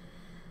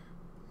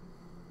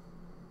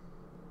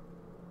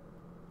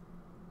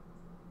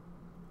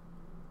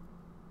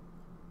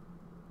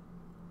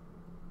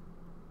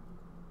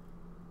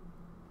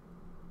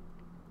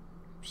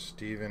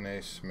 Stephen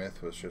A.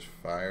 Smith was just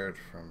fired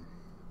from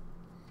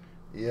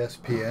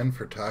ESPN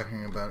for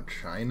talking about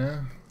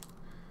China.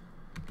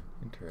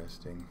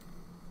 Interesting.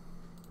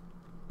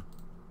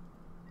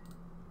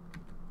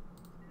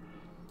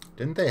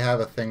 Didn't they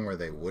have a thing where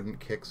they wouldn't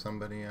kick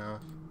somebody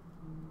off?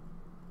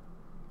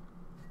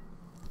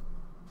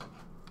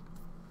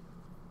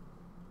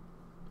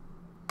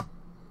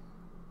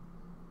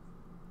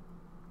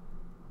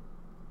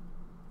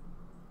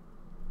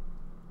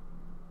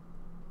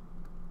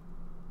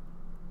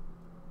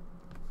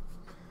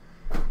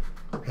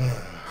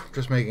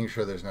 Just making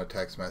sure there's no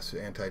text message,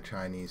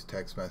 anti-Chinese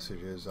text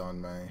messages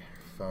on my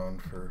phone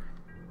for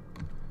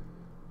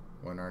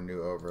when our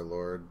new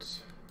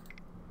overlords,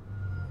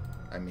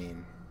 I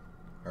mean,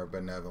 our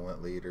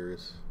benevolent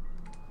leaders.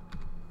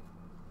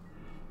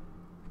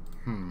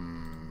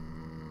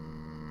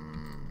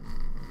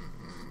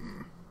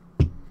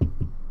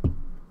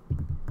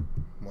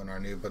 When our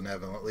new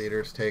benevolent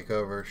leaders take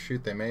over.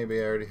 Shoot, they maybe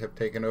already have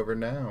taken over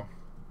now.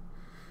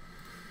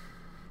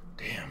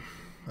 Damn.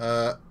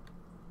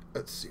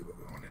 let's see what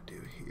we want to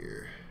do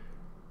here.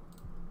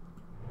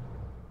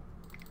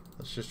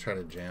 Let's just try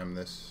to jam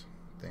this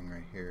thing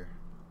right here.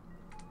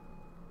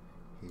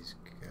 He's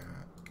got...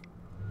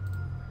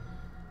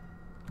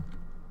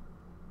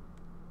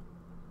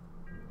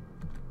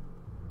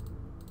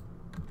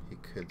 He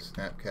could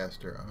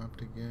Snapcaster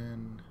Opt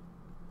again.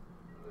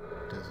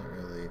 Doesn't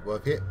really... Well,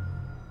 if it...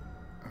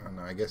 I don't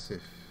know, I guess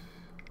if...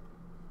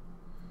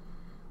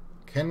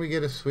 Can we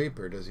get a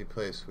sweeper? Does he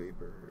play a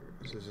sweeper?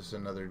 Is this just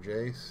another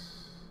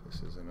Jace?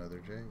 This is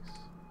another Jace.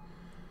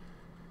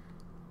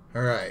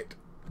 Alright.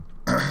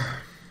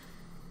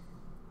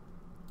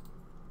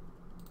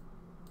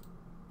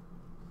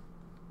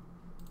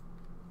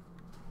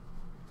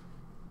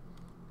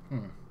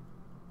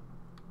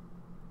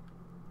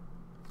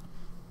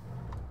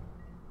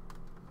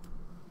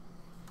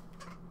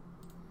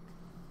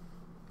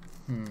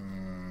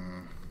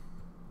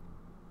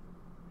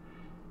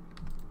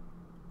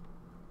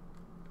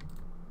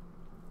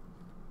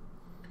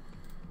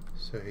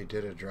 So he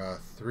did a draw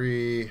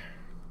 3.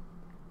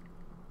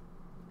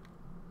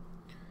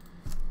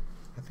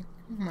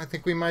 I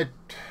think we might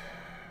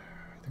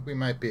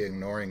be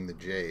ignoring the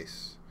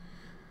Jace.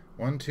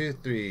 1, 2,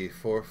 3,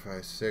 4,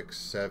 5, 6,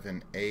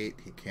 7, 8.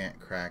 He can't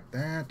crack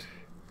that.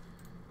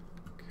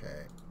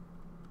 Okay.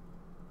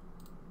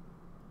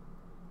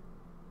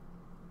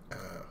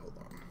 Hold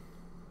on.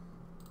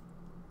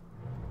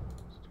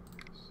 Let's do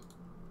this.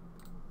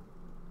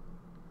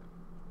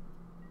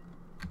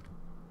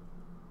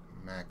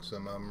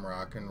 Maximum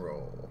rock and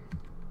roll.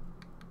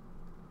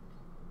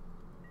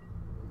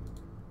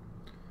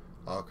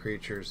 All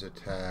creatures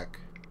attack.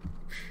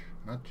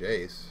 Not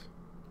Jace.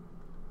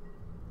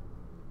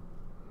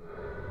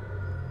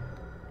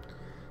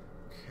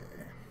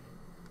 Okay.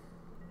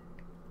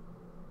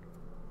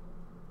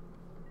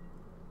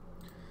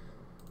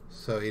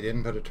 So he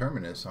didn't put a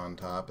Terminus on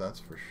top, that's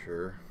for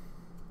sure.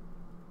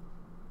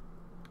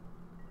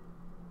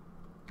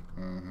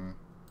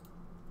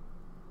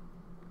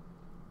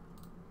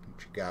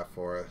 What you got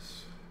for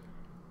us?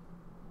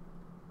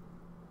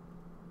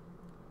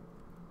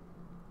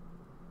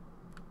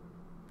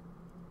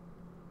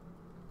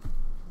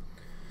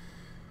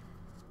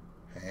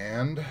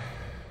 And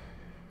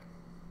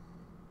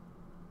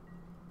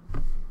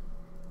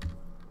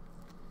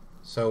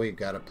so we've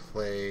got to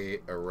play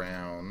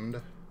around 2,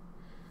 3,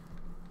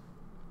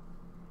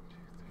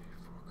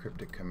 4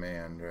 cryptic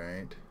command,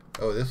 right?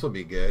 Oh, this will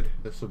be good.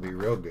 This will be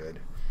real good.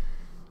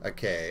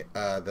 Okay,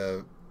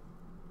 let's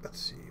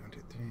see, 1, 2,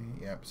 3.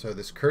 Yep. So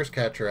this Curse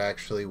Catcher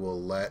actually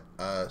will let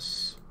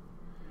us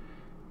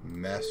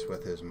mess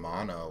with his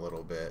mana a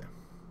little bit.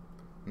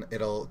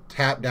 It'll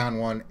tap down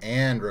 1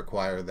 and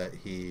require that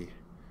he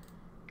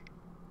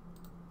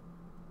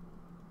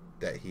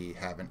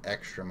have an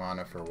extra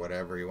mana for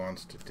whatever he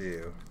wants to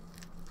do.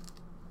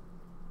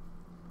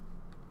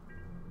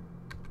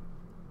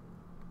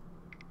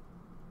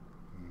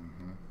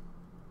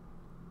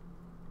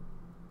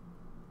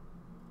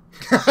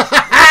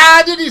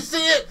 Did he see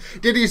it?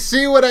 Did he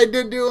see what I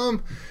did to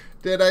him?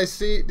 Did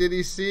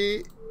he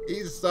see?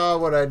 He saw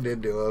what I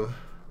did to him.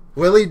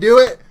 Will he do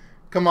it?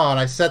 Come on,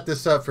 I set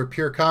this up for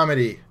pure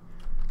comedy.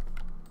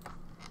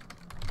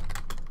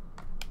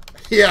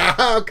 Yeah,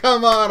 oh,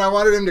 come on. I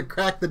wanted him to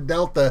crack the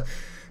Delta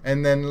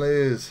and then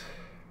lose.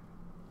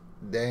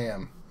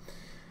 Damn.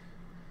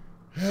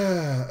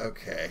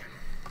 Okay.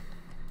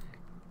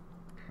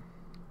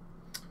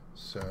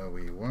 So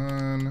we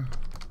won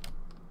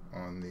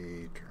on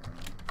the turn.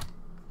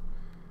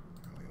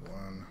 We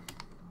won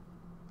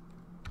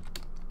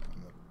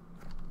on the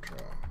draw.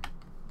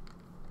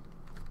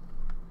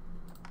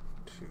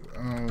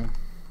 2-0.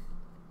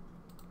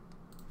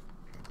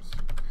 Oops.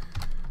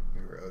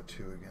 We were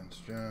 0-2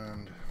 against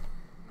John.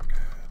 God,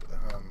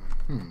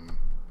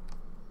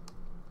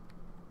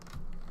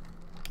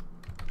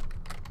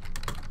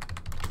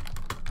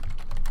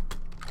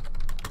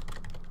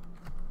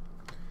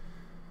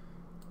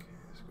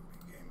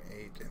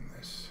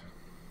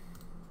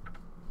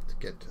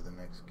 get to the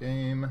next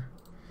game.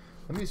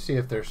 Let me see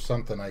if there's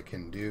something I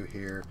can do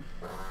here.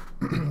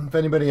 If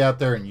anybody out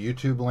there in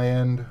YouTube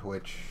land,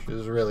 which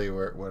is really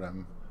what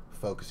I'm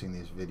focusing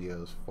these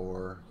videos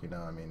for, you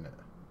know, I mean,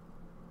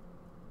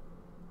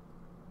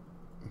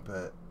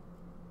 but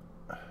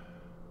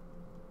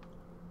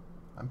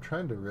I'm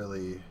trying to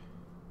really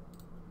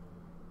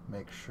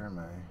make sure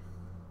my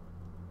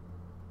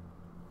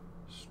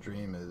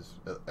stream is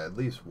at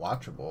least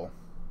watchable.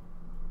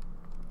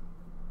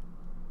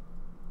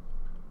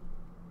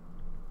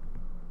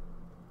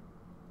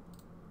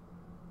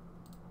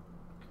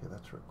 Okay,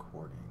 that's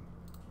recording.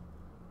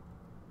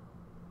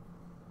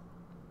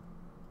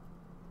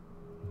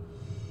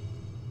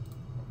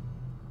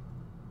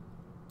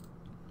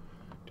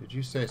 Did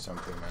you say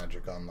something,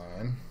 Magic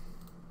Online?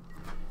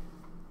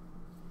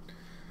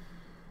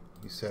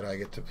 You said I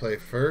get to play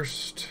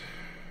first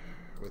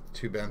with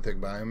 2 Benthic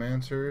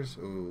Biomancers.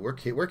 Ooh,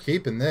 we're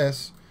keeping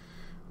this.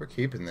 We're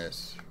keeping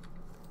this.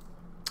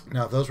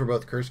 Now, if those were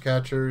both Curse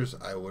Catchers,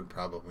 I would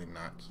probably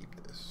not keep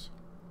this.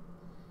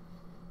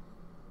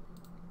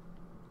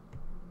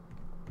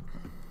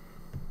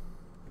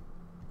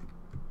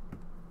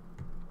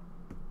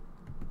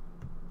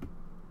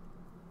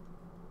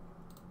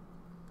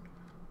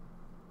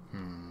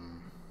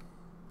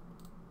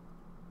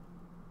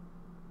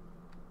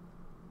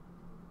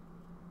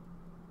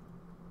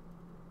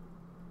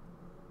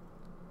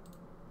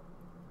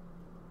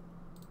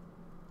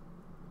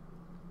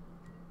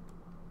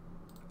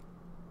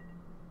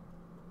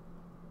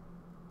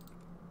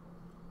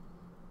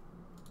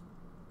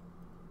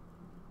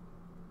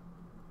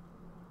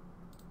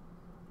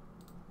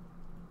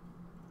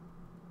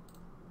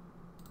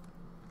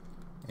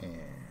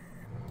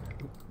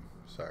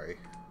 sorry.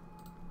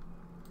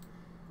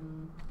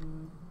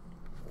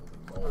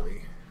 Holy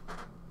moly.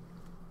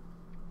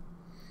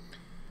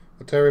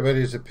 What's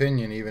everybody's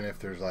opinion, even if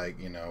there's like,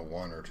 you know,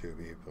 1 or 2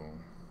 people?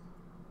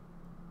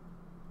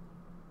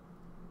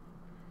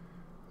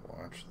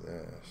 Watch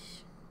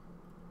this.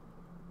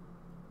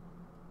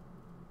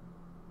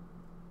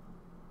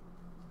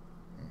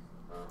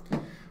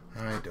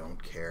 I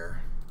don't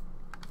care.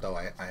 Though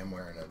I am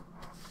wearing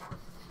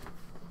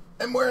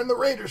I'm wearing the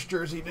Raiders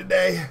jersey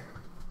today.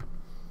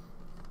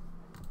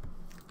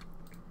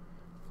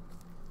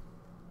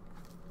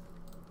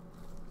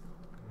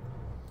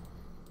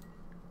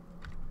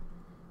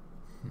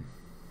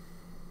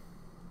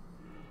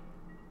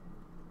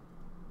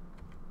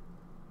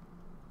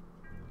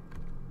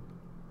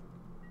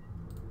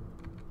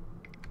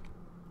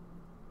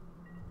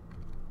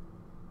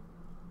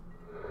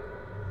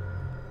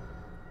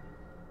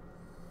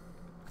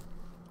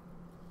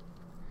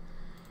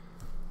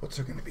 What's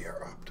going to be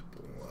our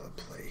optimal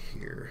play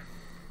here?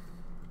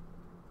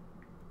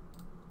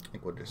 I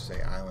think we'll just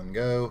say Island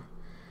Go.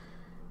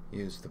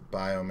 Use the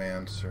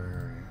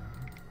Biomancer.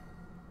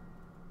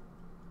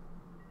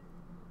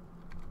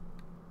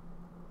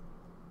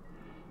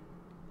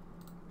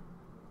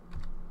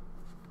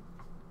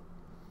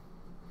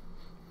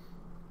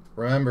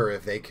 Remember,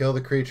 if they kill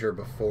the creature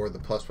before the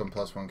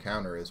 +1/+1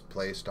 counter is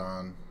placed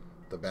on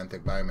the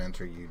Benthic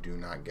Biomancer, you do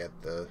not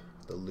get the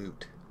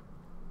loot.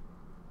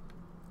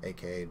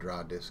 AKA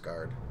draw,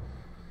 discard.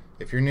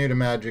 If you're new to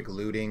Magic,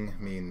 looting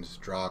means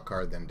draw a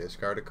card then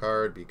discard a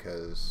card,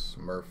 because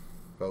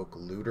Merfolk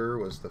Looter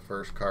was the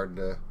first card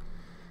to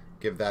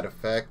give that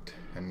effect,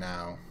 and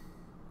now,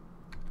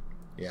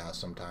 yeah,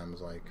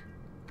 sometimes like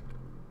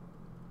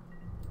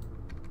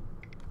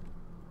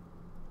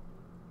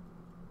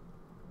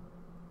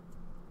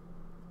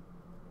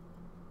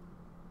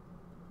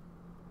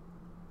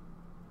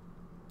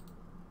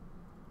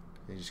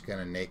you just got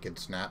a naked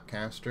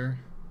Snapcaster.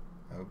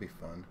 That would be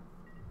fun.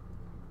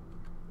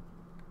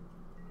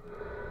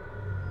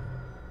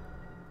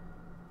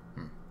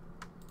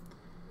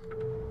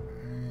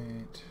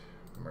 Alright.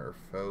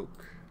 Merfolk.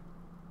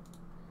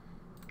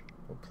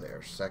 We'll play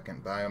our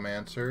second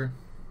Biomancer.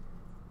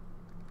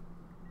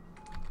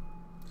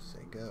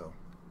 Say go.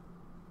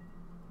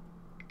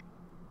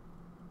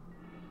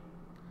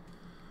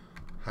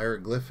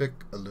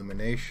 Hieroglyphic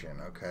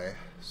Illumination. Okay.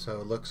 So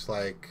it looks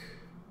like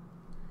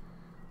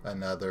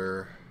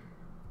another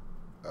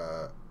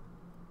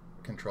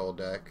control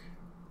deck.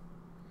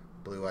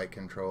 Blue-white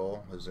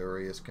control,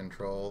 Azorius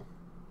control.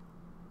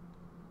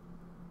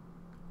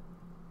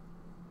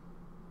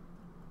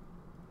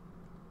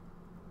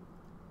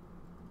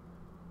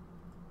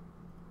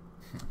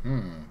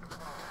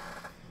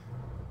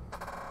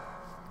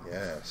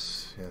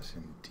 Yes, yes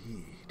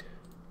indeed.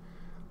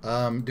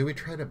 Do we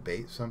try to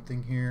bait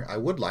something here? I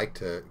would like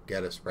to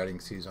get a Spreading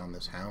Seas on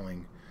this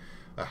Howling,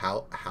 a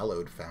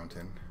Hallowed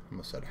Fountain. I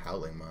almost said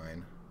Howling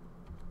Mine.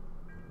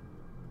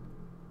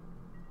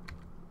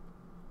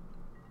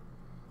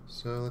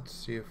 So let's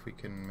see if we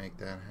can make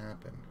that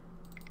happen.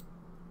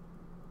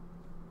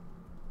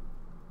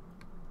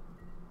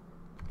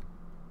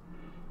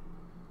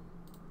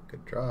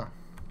 Good draw.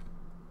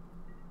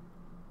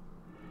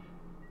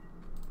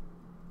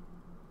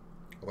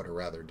 I would have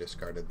rather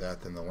discarded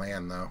that than the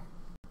land, though.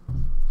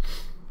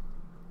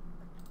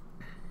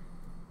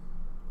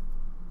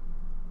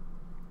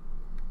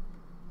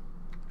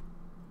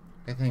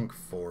 I think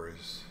 4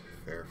 is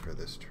fair for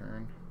this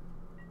turn.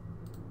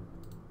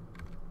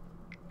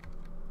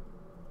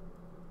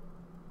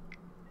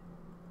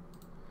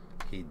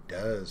 He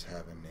does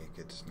have a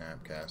naked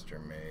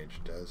Snapcaster Mage,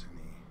 doesn't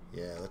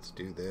he? Yeah, let's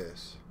do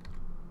this.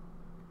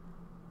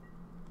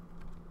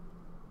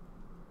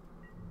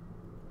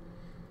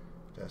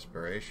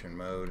 Desperation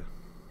mode.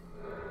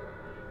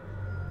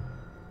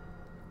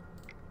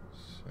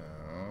 So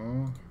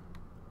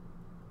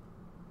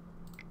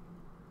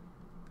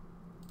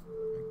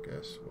I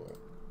guess we'll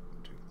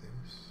do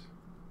this.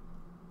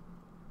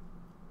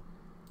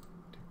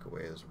 Take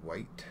away his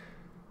white.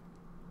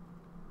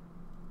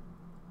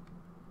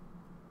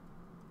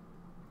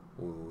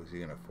 Ooh, is he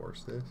gonna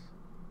force this?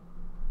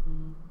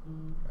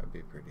 That'd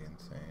be pretty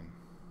insane.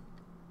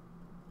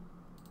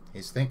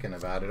 He's thinking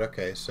about it.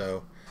 Okay,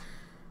 so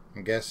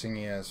I'm guessing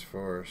he has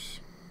force.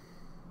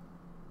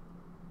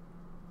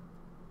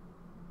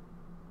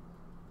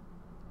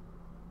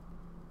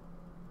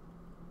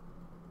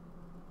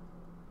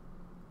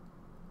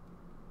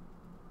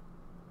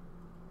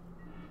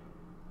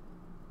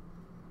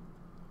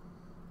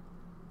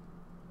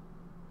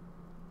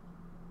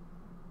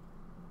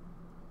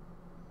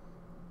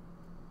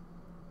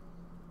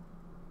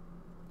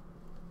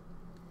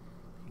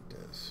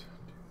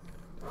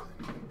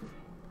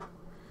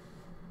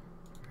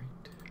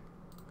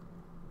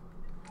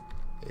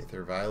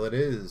 Aether Violet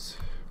is.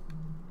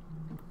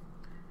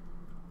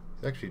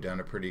 He's actually done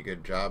a pretty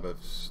good job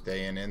of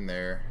staying in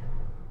there.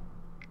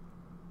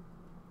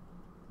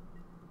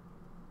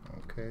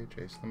 Okay,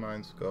 Chase the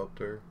Mind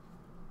Sculptor.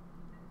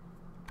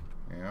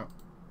 Yeah.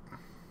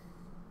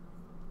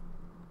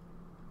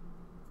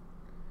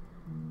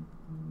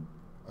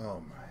 Oh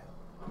my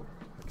lord.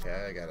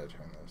 Okay, I gotta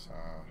turn this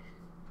off.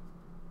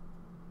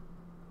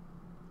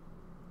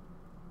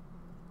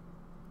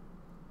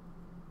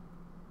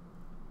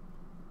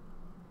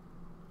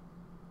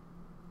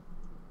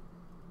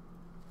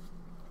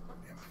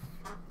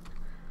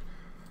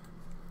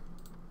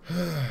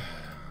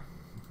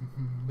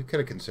 We could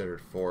have considered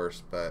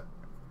force, but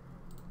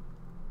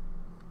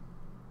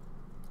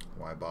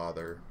why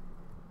bother?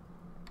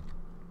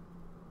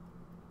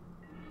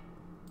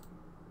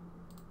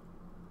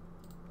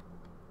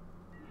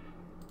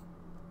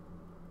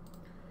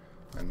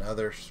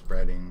 Another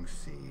spreading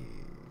seas.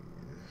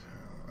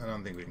 I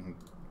don't think we can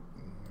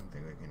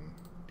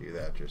do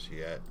that just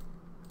yet.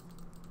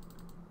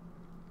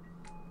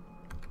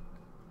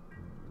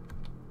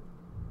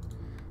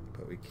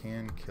 But we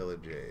can kill a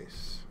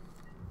Jace.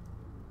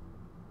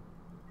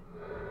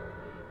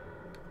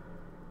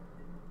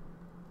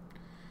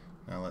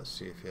 Now let's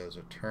see if he has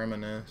a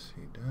Terminus.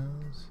 He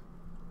does.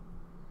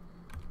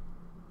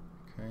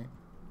 Okay.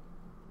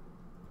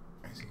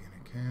 Is he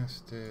gonna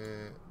cast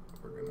it?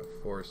 We're gonna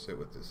force it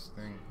with this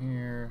thing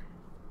here.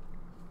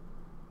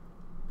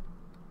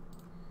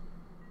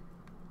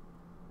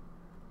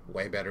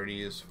 Way better to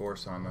use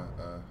force on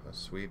a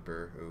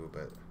sweeper. Ooh,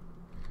 but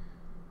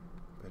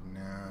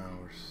now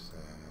we're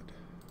sad.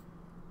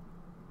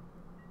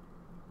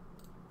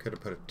 Could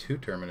have put 2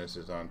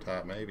 Terminuses on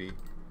top, maybe.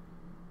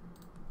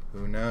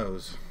 Who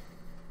knows?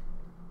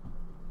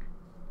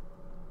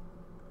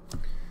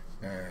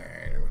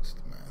 Alright, what's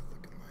the math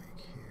looking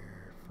like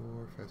here?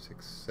 4, 5,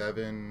 6,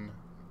 7,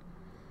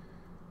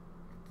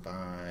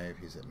 5.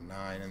 He's at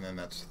 9, and then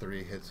that's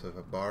 3 hits of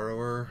a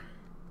borrower.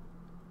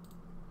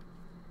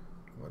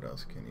 What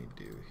else can he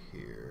do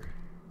here?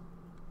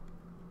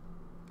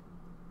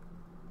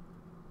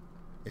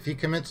 If he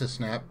commits a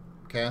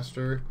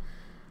Snapcaster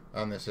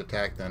on this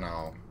attack, then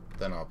I'll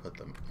put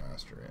the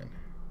Master in.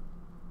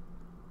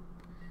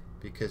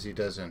 Because he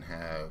doesn't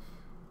have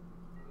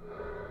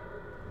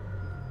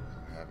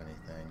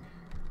anything.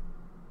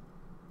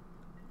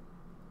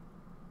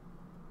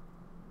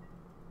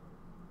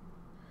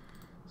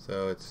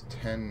 So it's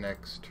 10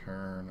 next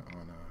turn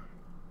on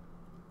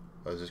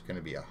a... Oh, is this going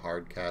to be a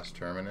hard cast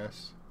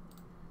Terminus?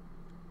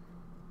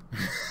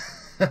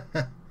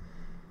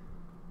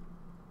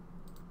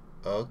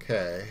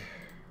 Okay.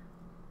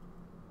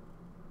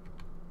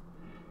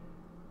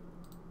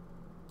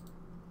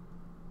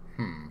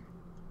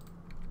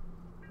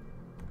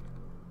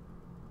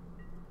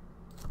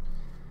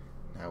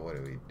 Now what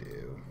do we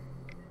do?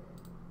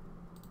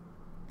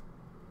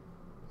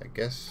 I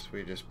guess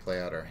we just play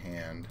out our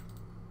hand.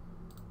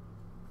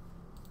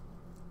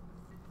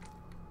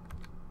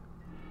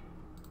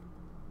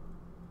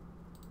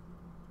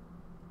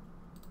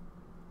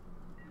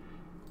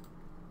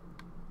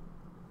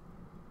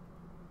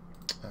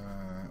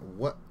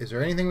 What is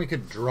there anything we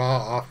could draw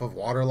off of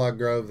Waterlogged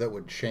Grove that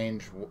would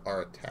change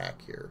our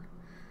attack here?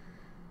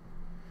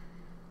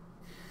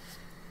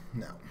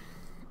 No.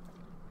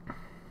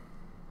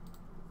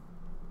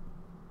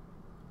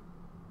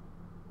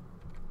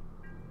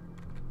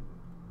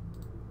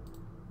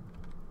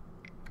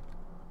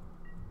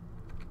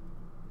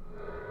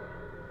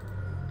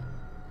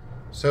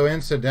 So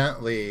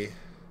incidentally,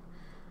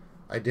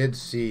 I did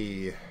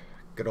see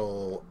good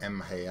old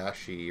M.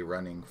 Hayashi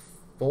running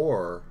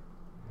 4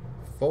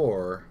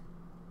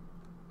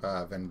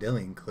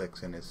 Vendilion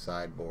clicks in his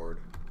sideboard.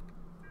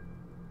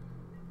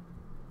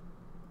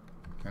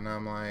 And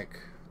I'm like,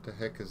 what the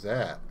heck is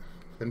that?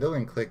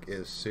 Vendilion Click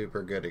is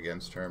super good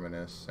against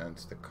Terminus,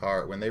 since the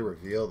card, when they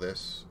reveal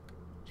this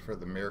for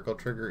the Miracle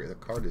Trigger, the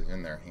card is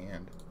in their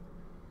hand.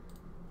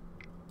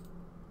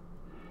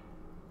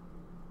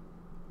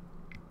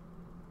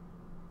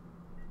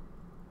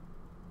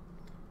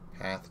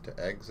 Path to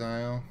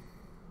Exile.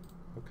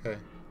 Okay.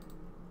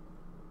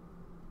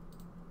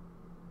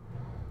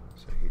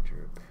 So he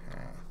drew a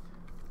path.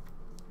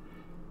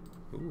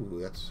 Ooh,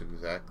 that's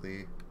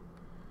exactly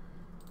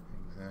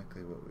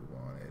what we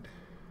wanted.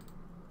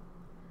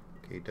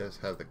 Okay, he does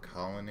have the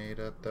Colonnade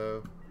up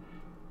though.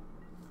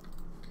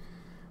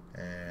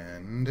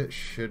 And it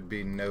should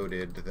be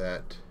noted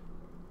that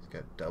he's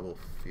got double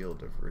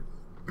Field of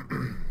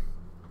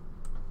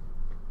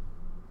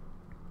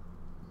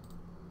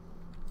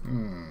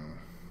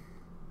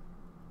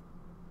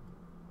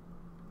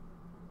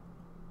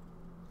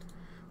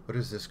What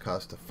does this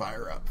cost to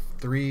fire up?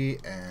 3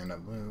 and a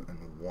blue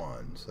and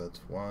 1. So that's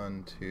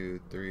 1,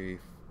 2, 3,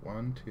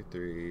 1, 2,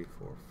 3,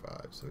 4,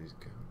 5. So he's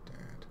got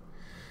that.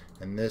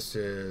 And this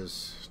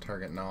is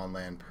target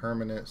non-land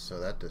permanent, so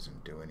that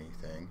doesn't do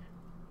anything.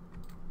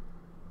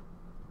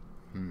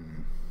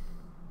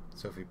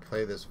 So if we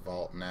play this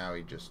Vault now,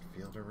 he just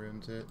Field of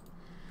Runes it,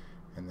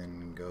 and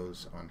then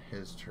goes on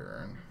his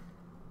turn.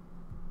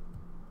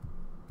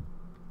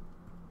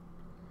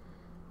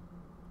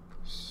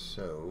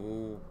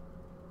 So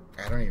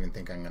I don't even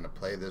think I'm going to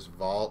play this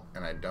Vault,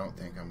 and I don't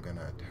think I'm going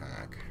to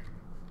attack.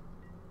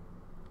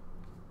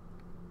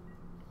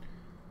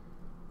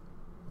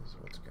 This is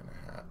what's going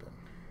to happen.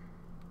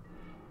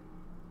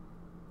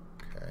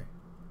 Okay.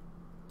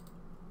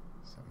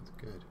 Sounds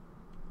good.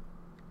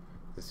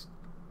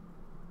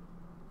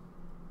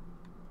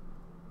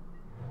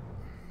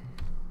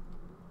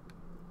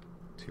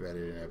 Too bad I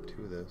didn't have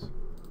 2 of those.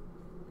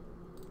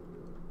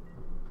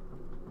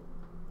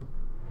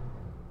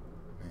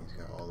 And he's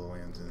got all the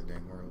lands in the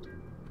dang world.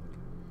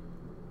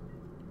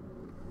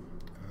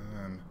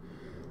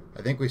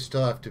 I think we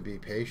still have to be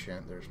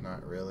patient. There's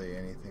not really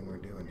anything we're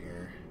doing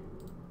here.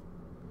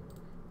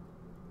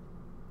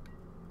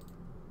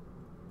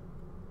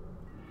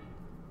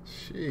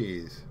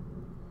 Jeez.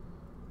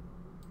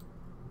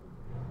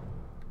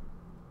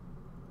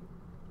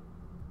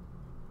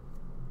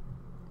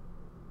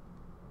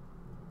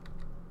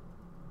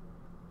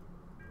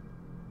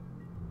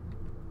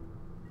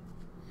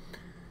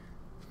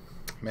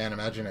 Man,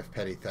 imagine if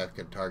Petty Theft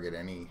could target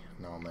any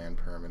non-land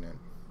permanent.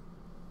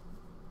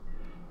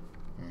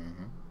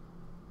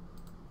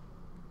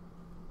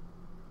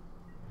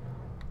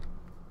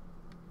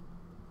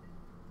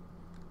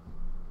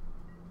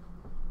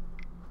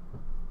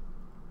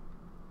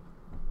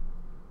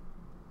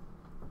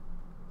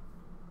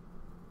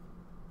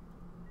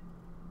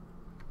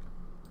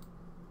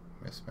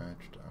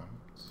 Mismatched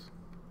odds.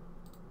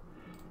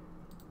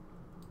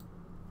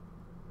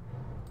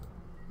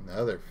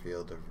 Another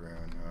Field of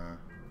Ruin, huh?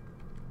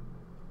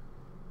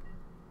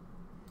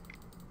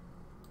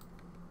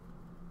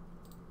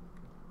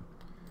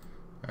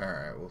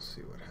 Alright, we'll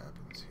see what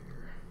happens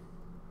here.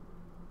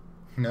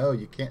 No,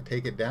 you can't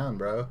take it down,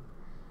 bro.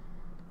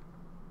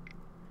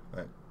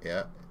 But,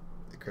 yeah,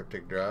 the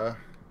Cryptic Draw.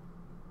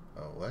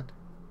 Oh, what?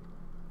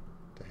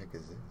 The heck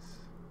is this?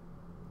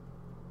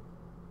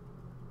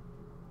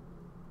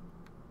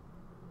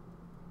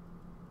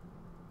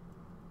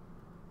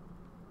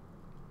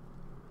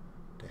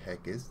 The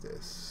heck is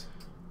this?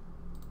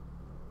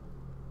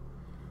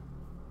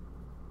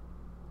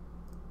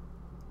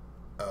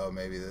 Oh,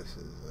 maybe this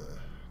is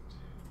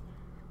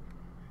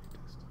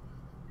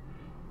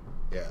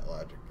yeah,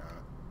 logic not.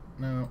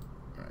 No,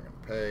 we're not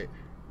gonna pay.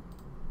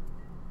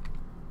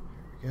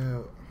 Here we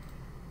go.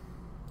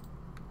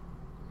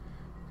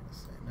 Gonna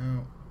say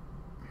no.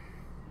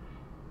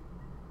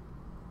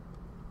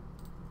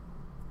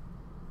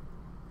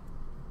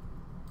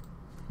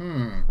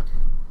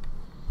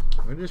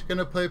 We're just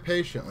gonna play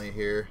patiently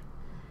here.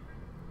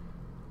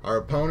 Our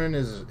opponent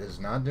is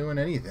not doing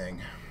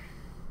anything.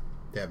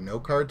 They have no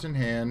cards in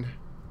hand.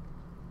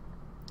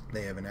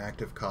 They have an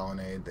active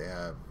colonnade. They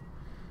have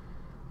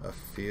a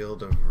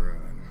Field of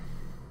Ruin.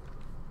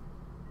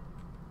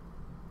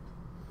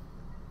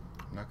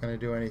 I'm not going to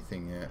do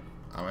anything yet.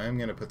 I am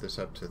going to put this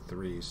up to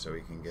 3 so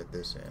we can get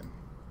this in.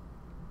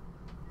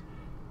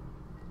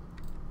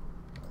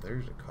 Oh,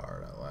 there's a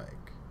card I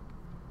like.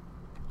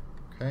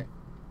 Okay.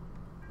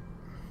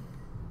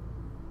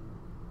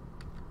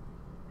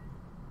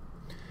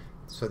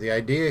 So the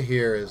idea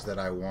here is that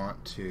I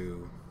want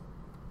to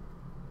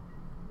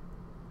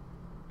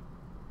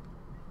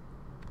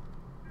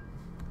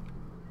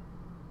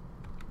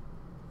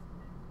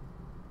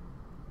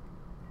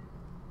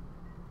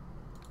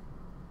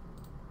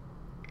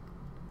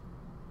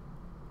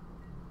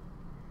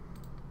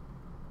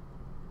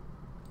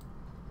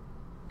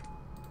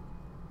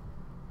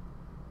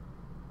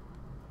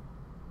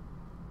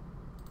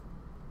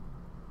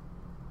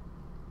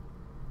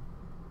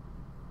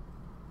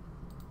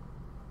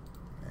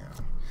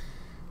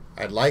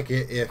I'd like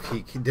it if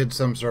he did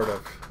some sort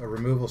of a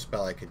removal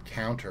spell I could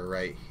counter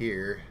right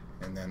here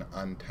and then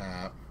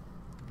untap.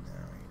 No,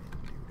 he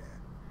didn't do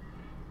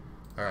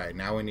that. Alright,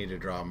 now we need to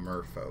draw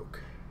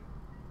Merfolk.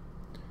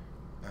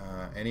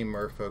 Any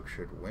Merfolk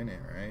should win it,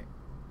 right?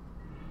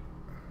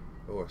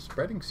 Oh,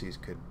 Spreading Seas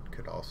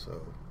could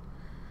also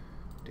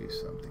do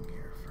something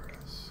here for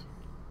us.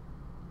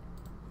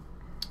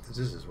 This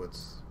is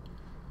what's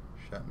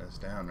shutting us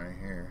down right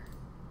here.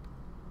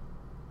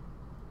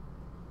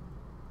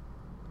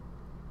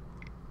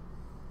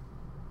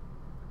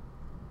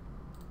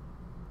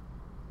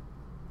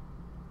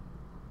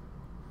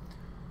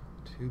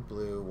 Two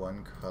blue,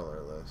 one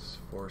colorless.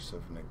 Force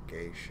of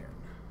Negation.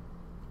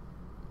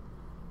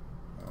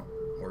 Well,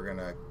 we're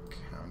gonna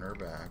counter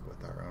back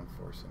with our own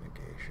Force of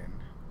Negation.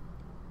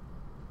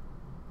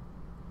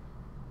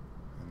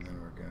 And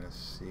then we're gonna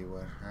see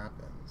what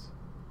happens.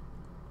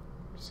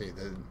 See,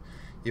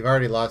 you've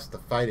already lost the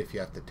fight if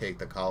you have to take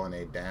the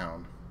colonnade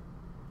down.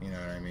 You know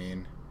what I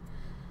mean?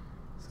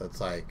 So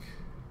it's like,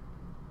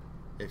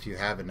 if you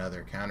have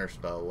another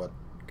counterspell, what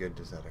good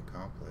does that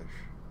accomplish?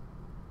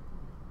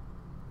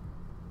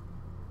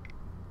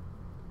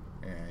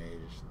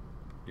 And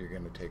you're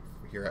gonna take.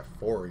 You're at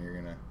 4, and you're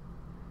gonna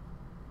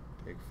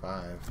take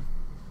 5.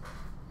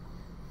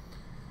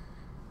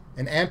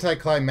 An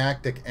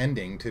anticlimactic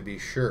ending, to be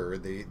sure.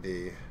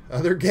 The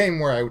other game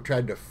where I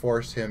tried to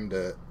force him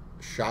to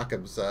shock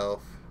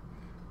himself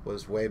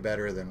was way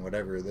better than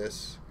whatever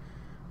this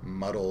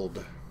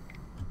muddled.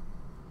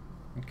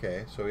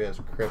 Okay, so he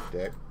has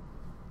Cryptic.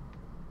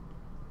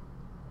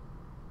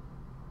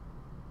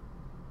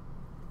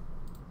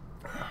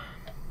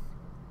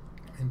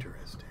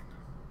 Interesting.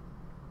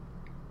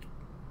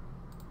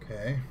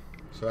 Okay,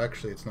 so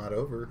actually it's not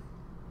over.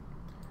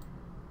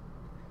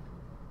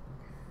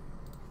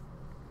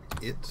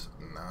 It's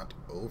not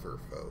over,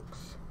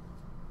 folks.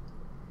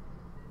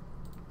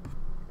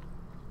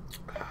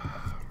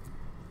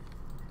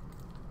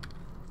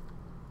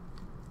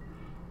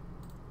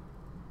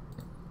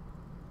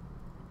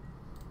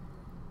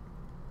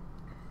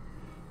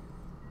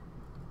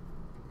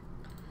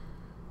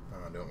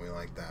 don't we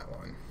like that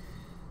one?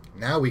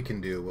 Now we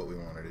can do what we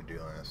wanted to do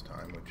last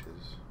time, which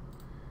is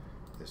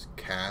just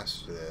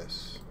cast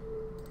this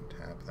and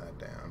tap that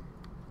down.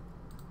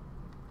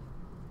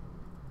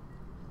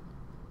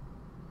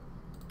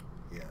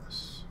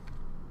 Yes.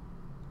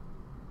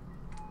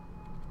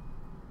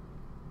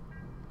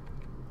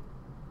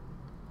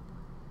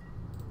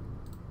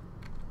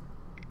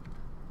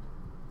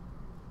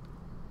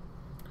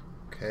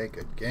 Okay,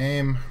 good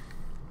game.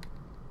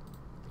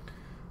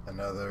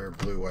 Another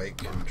blue-white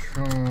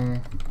control.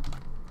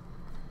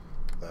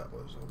 That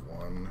was a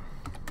 1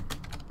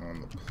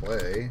 on the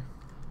play.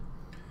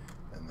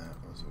 And that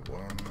was a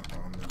 1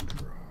 on the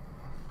draw.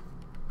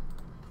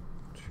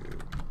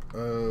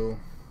 2-0.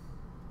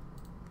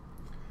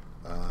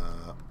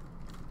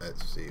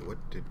 Let's see, what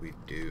did we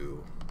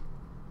do?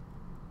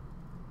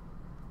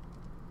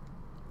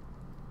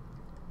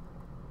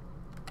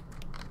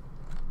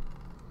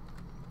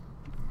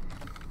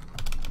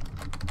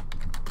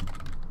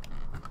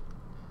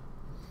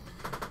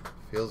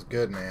 Feels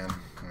good, man.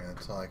 I mean,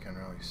 that's all I can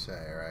really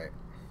say, right?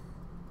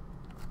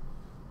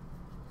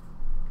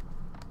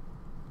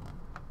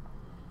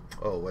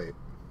 Oh, wait.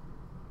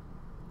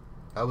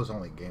 That was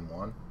only game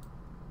 1?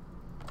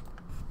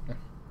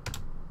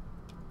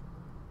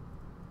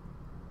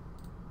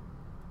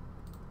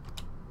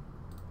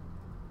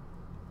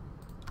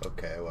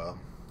 Okay, well.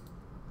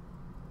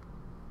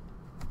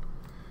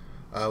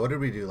 What did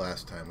we do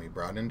last time? We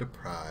brought in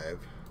Deprive.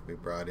 We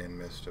brought in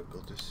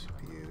Mystical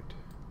Dispute.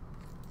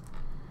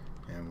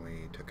 And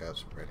we took out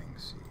Spreading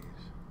Seas.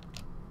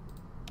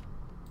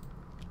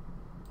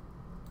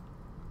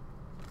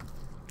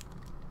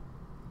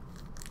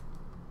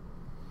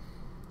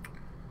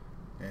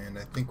 And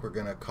I think we're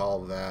going to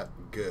call that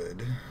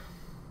good.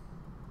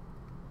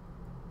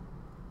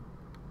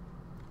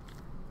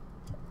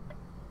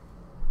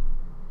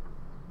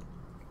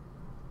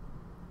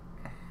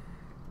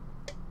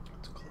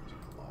 Let's close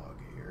the log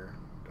here.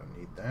 Don't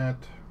need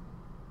that.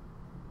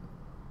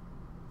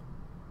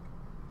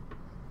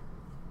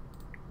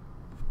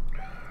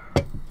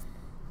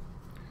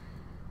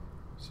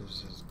 This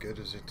is as good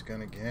as it's going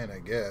to get, I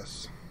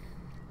guess.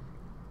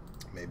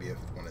 Maybe if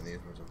one of these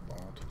was a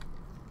vault.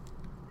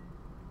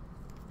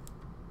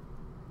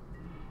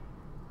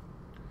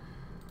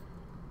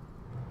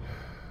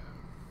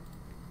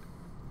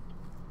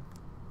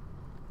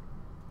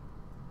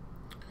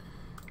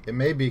 It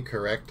may be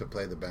correct to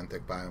play the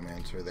Benthic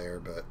Biomancer there,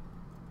 but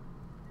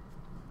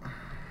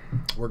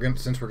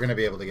since we're gonna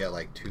be able to get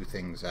like 2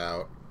 things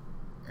out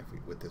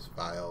with this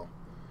vial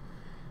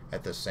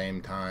at the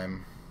same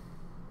time.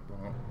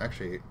 Well,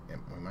 actually,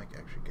 we might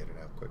actually get it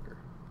out quicker.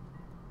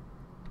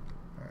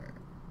 All right.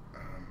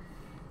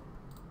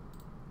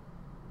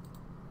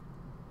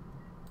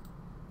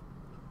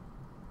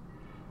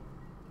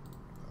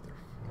 Other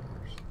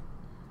 4s.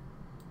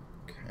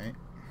 Okay.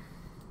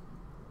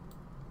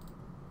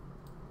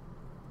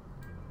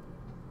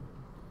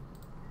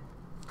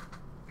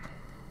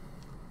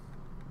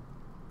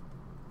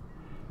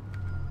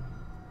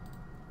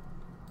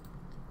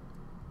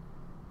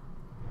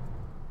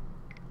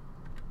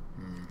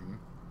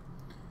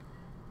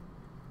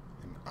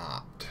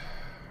 Opt.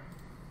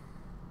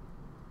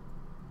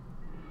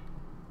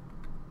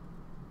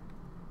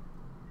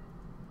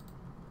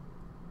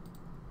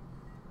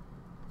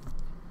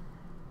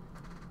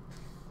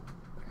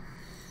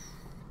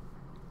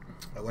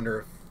 I wonder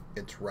if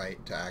it's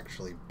right to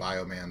actually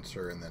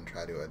Biomancer and then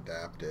try to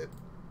adapt it.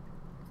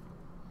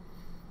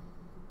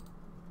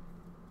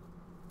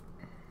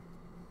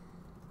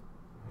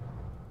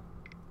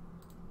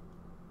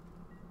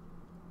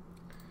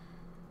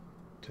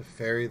 To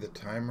Ferry the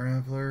Time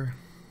Raveler.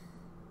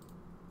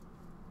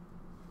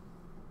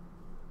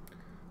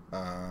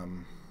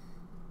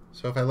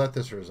 So if I let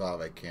this resolve,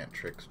 I can't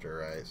Trickster,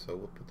 right? So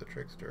we'll put the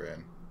Trickster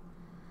in.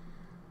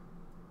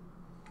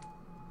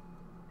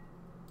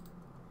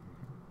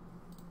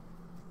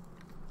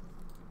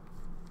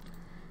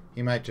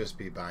 He might just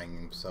be buying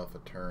himself a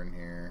turn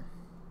here.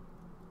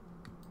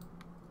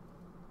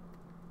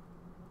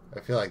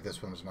 I feel like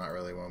this one's not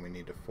really one we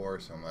need to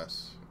force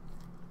unless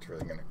it's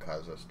really going to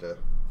cause us to...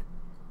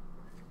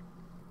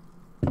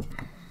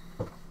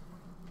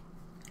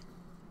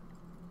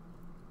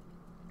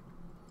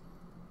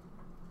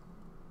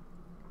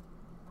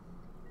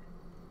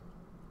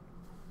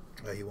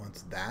 He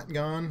wants that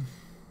gone?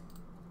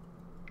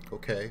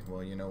 Okay,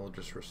 well, you know, we'll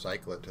just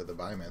recycle it to the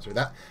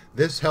Biomancer.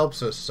 This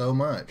helps us so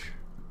much.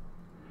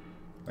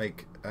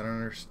 Like, I don't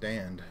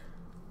understand.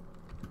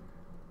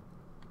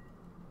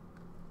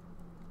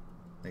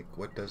 Like,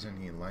 what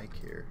doesn't he like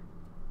here?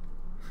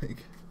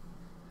 Like,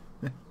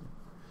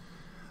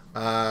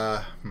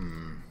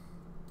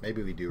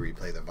 maybe we do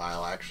replay the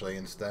vial, actually,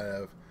 instead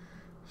of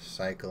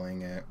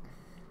cycling it.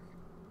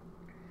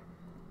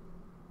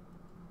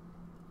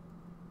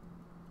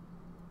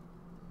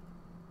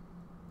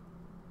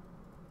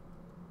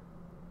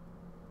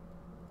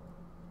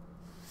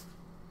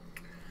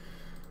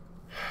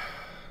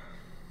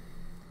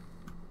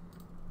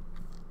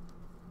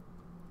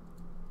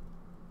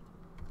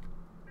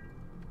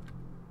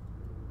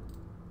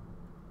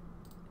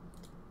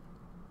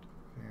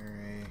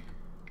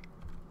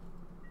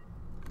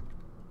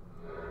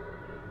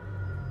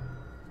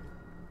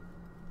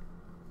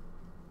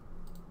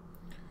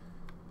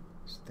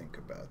 Let's think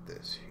about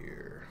this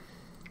here.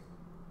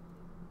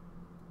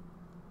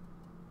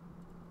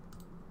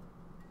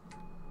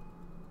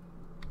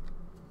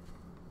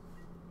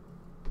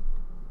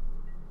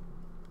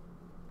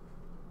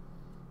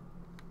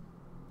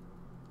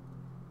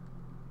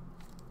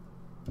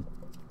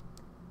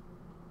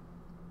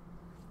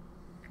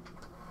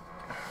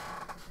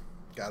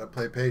 Gotta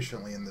play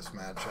patiently in this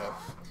matchup.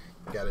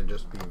 Gotta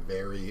just be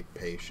very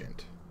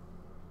patient.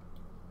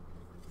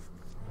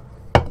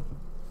 Okay.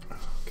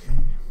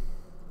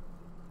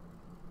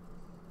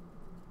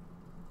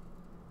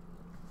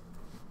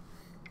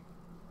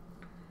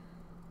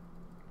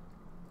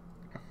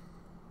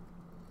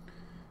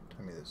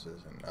 Tell me this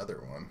is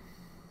another one.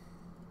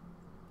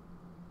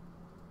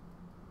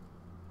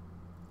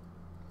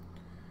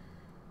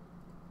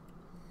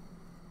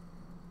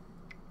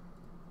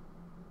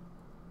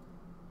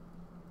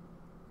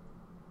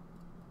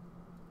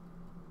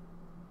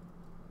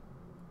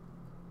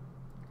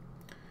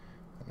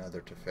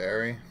 Another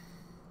Teferi.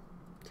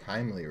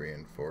 Timely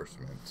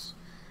reinforcements.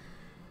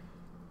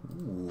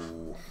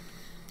 Ooh,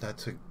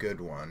 that's a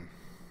good one.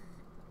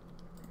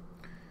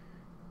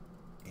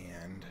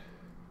 And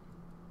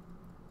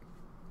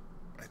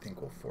I think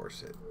we'll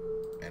force it.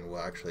 And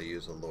we'll actually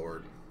use a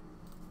Lord.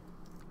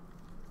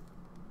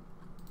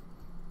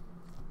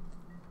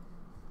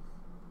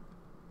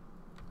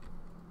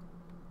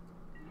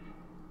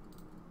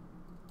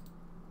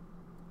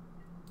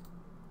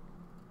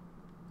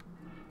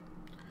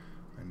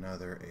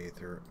 Another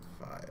Aether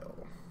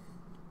Vial.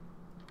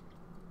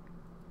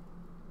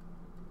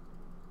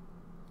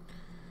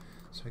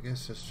 So I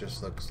guess this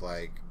just looks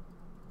like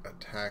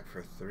attack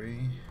for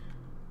 3.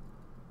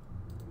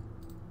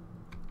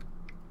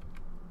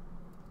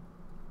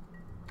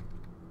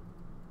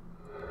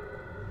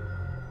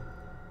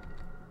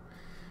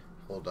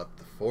 Hold up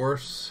the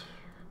force.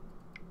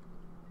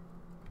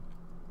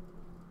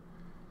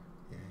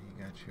 Yeah,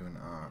 he got you an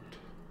opt.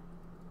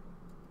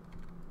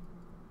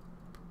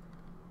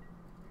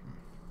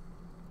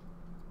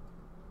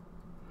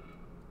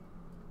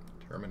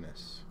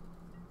 Terminus.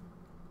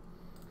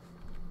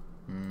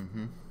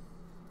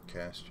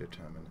 Cast your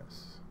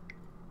Terminus.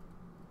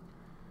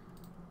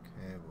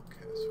 Okay, we'll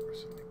cast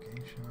Force of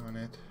Negation on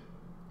it.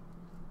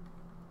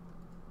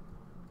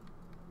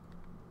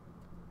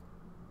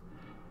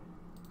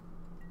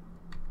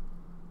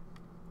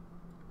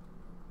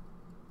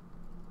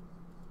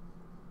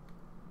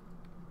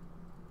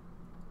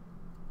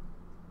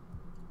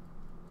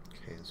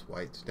 Okay, his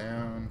white's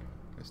down.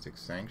 Mystic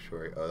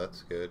Sanctuary. Oh,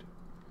 that's good.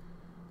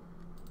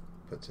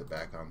 Puts it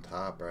back on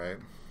top, right?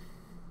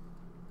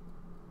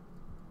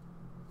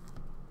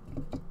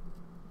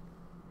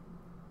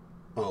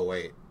 Oh,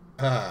 wait.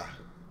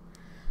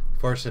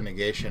 Force of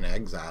Negation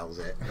exiles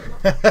it.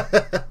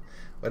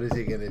 What is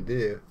he going to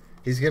do?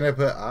 He's going to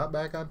put Op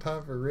back on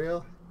top for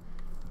real?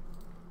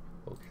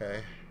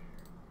 Okay.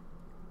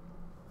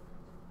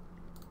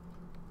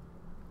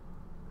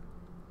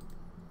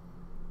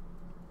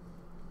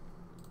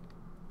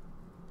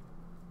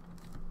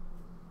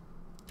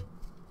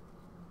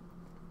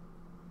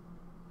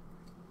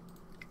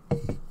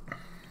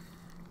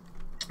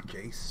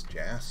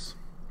 Jas.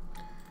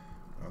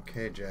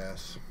 Okay,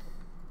 Jas.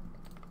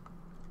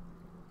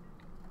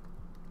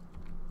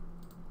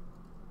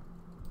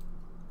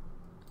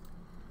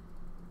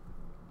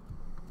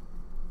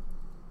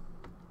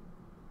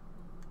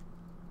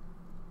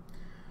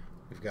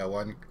 We've got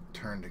one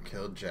turn to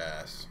kill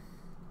Jas.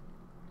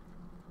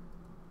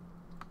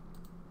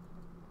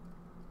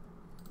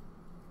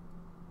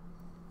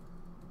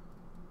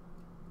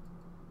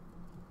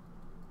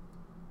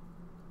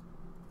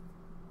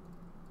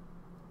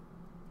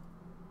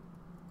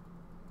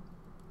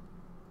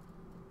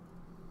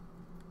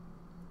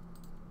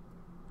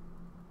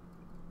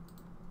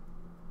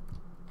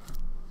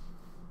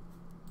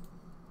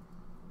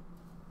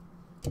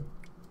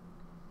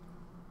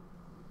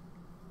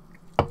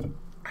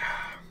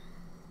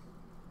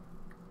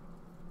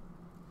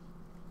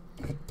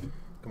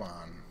 Come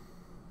on.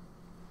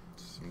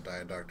 Some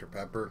Diet Dr.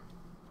 Pepper.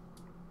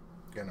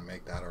 Gonna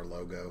make that our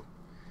logo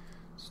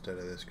instead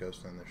of this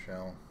Ghost in the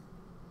Shell.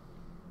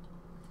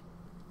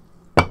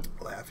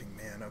 Laughing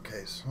Man.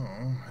 Okay, so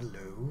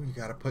hello. You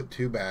gotta put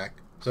 2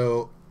 back.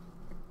 So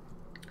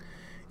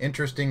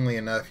interestingly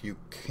enough, you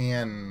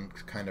can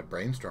kind of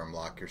brainstorm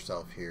lock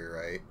yourself here,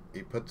 right?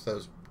 He puts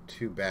those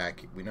 2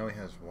 back. We know he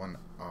has 1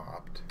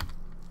 opt.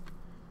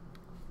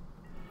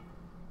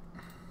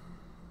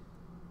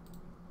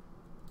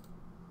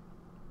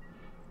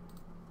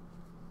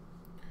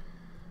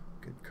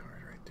 Good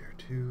card right there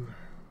too.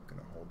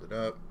 Gonna hold it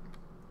up.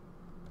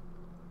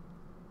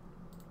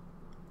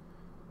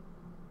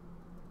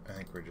 I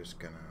think we're just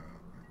gonna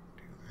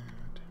do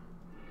that.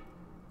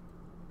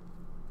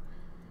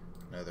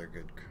 Another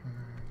good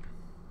card.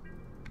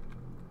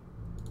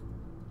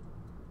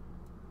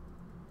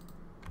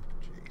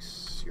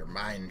 Jace, you're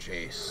mine,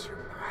 Jace.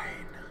 You're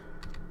mine.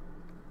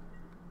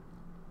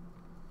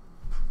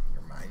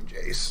 You're mine,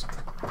 Jace.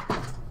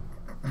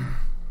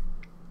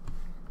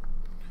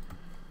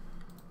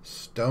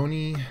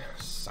 Stony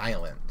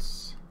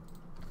Silence.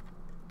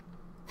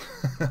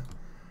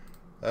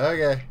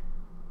 Okay.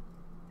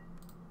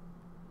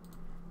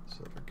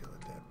 Silver Gill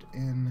Adept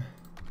in.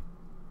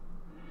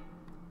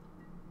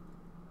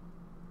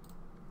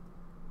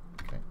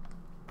 Okay.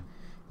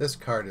 This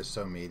card is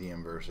so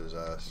medium versus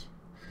us.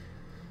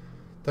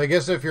 So I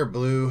guess if you're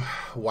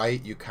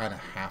blue-white, you kind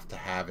of have to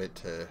have it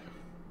to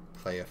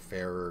play a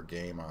fairer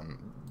game on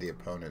the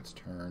opponent's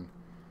turn.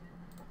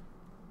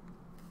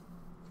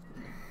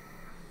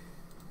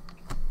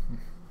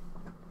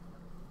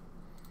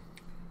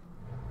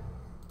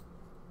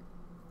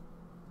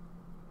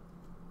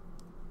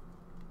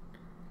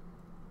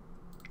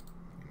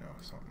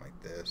 Something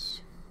like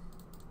this.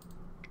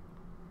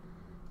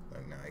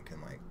 Like now I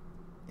can, like,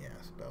 yeah,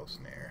 spell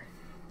snare.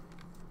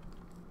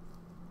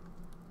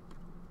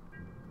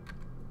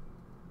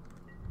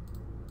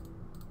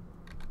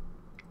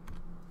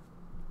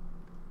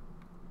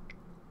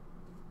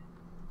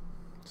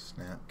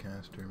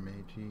 Snapcaster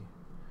Meiji.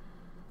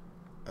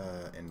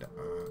 And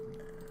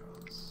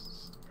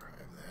let's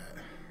deprive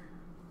that.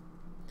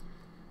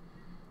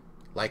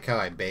 Like how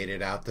I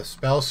baited out the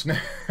spell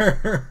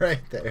snare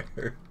right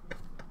there.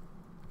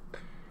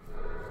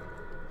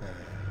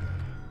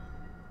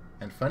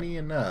 And funny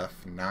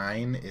enough,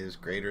 9 is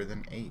greater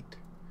than 8.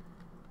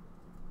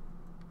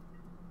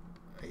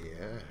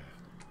 Yeah.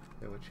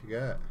 What you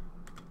got?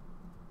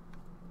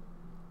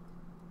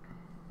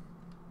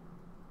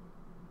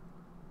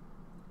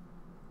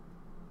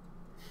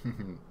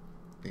 You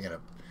know,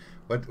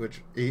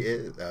 which he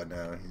is? Oh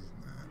no, he's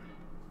not.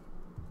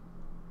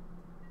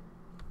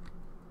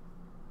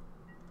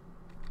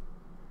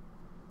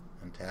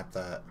 Untap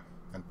that.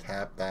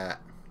 Untap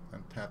that.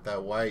 Untap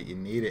that white. You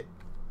need it.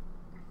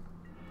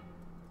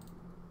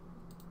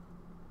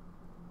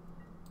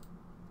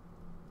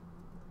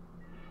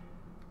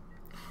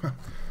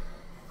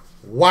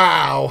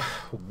 Wow,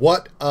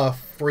 what a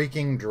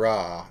freaking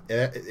draw.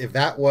 If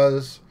that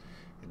was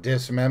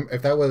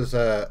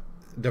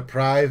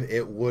deprive,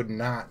 it would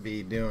not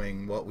be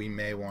doing what we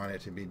may want it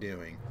to be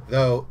doing.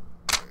 Though,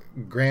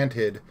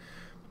 granted,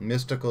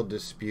 Mystical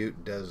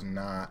Dispute does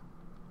not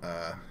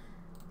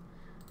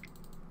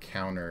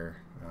counter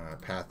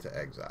Path to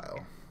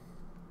Exile.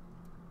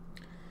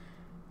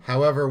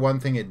 However,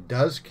 one thing it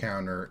does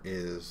counter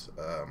is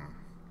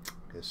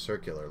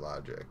Circular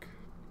Logic.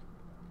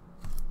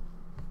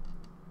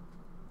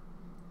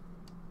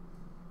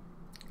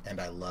 And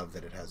I love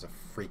that it has a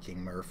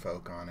freaking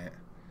Merfolk on it.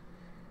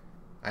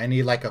 I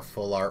need like a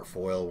full art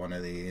foil one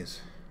of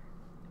these.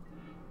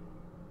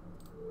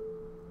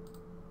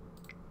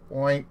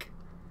 Boink.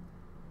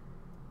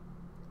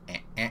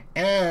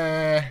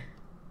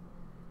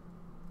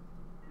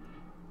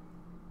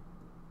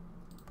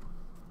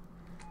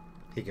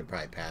 He could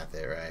probably path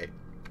it, right?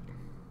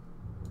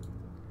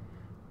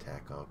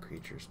 Attack all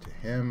creatures to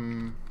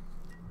him.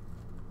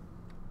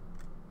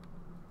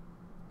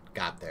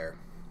 Got there.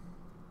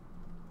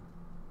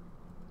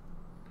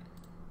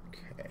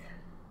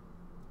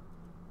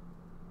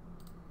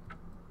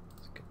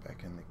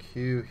 Back in the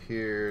queue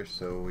here,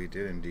 so we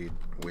did indeed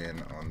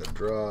win on the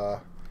draw.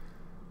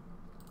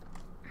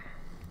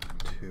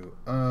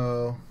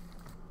 2-0.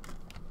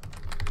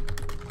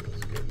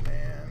 That's good,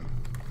 man.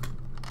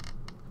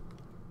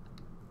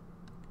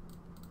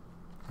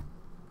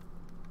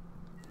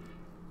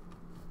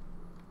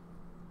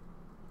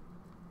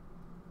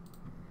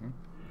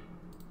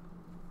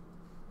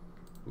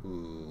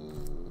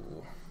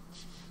 Ooh.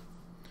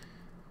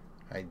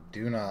 I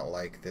do not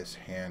like this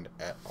hand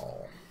at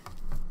all.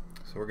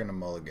 So we're going to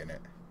mulligan it.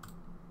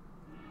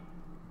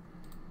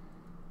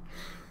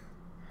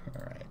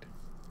 All right.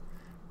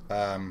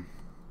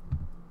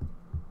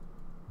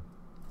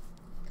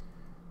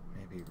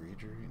 Maybe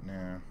redraw?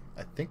 No.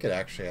 I think it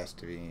actually has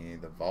to be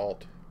the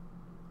vault.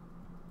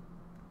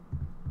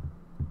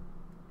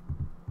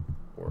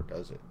 Or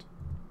does it?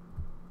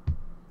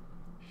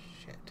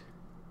 Shit.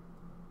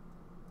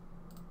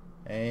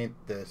 Ain't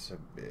this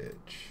a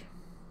bitch.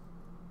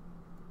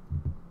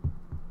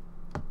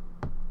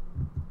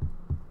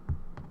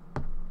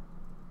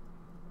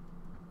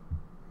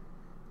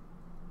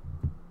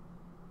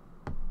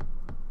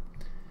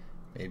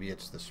 Maybe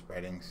it's the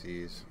Spreading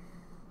Seas.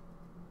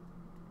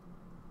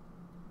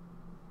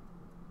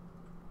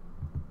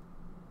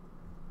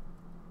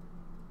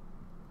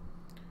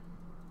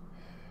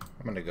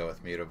 I'm going to go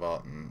with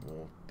Mutavault and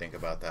we'll think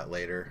about that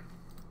later.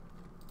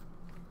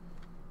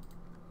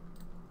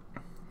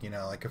 You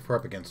know, like if we're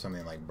up against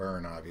something like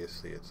Burn,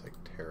 obviously it's like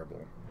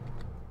terrible.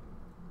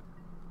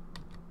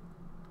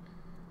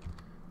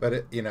 But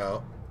it, you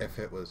know, if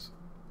it was,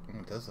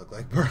 it does look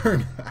like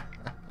Burn.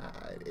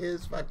 It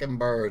is fucking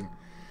Burn.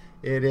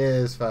 It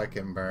is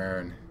fucking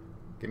Burn.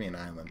 Give me an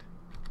island.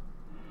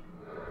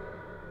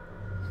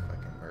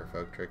 Fucking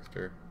Merfolk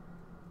Trickster.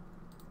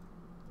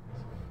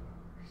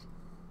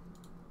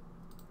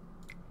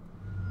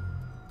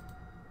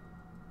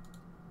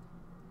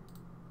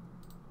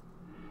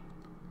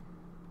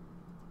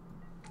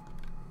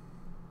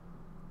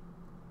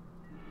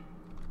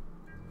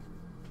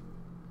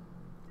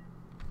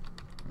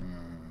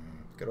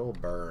 Good old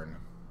Burn.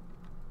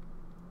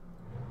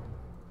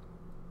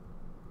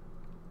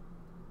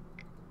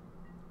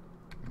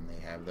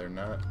 have their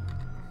nut.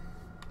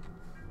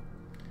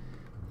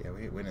 Yeah,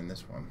 we ain't winning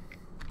this one.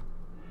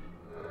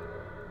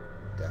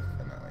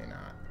 Definitely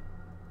not.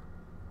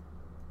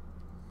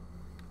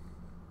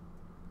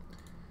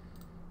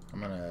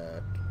 I'm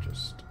gonna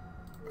just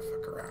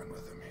fuck around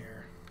with him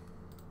here.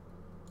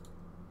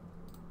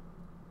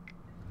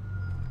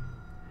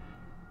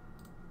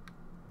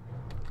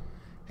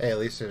 Hey, at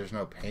least there's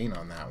no pain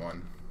on that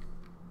one.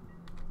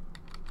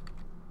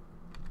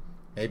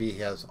 Maybe he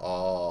has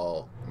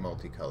all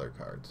multicolor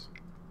cards.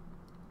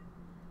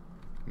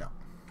 No.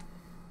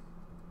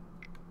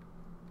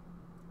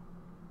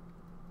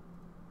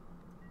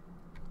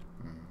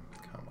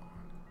 Come on.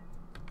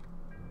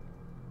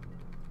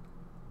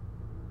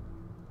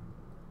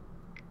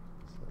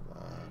 It's a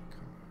lot.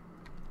 Come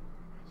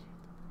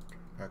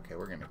on. Okay,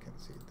 we're gonna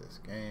concede this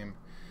game.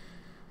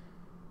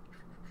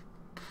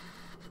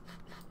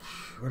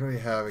 What do we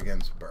have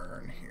against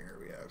Burn here?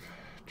 We have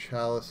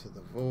Chalice of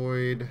the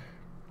Void.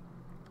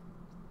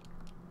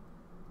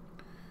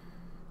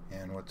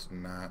 And what's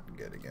not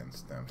good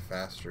against them?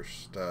 Faster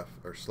stuff,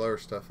 or slower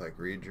stuff like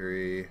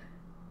Reejerey.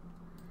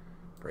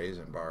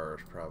 Brazen Bar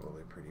is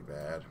probably pretty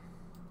bad.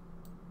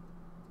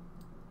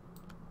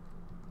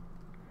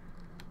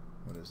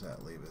 What does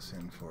that leave us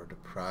in for?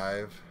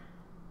 Deprive.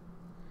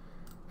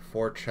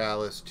 4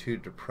 Chalice, 2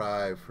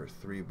 Deprive for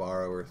 3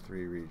 Borrower,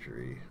 3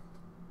 Reejerey.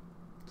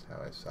 That's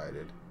how I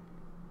sided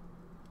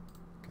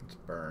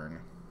against Burn.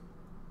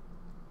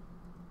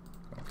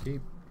 I'll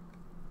keep.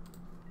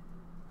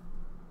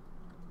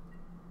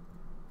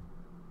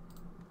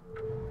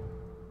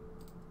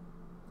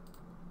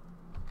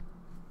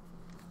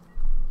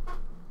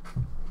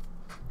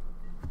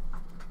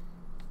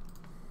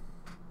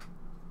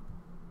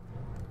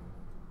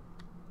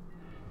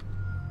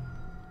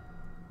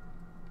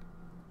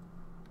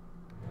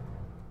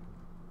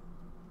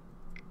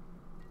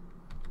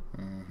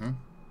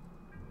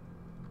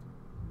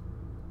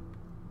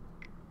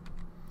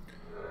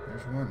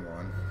 There's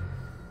 1/1.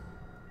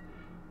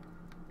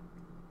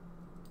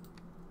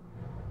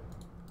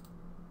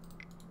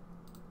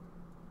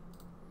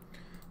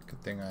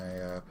 Good thing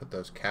I put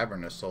those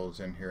Cavernous Souls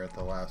in here at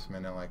the last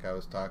minute like I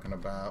was talking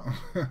about.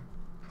 Or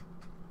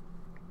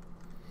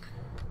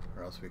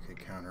else we could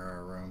counter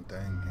our own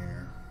thing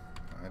here.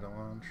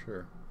 Eidolon,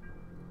 sure.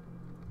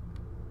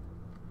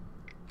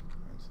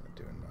 That's not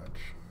doing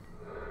much.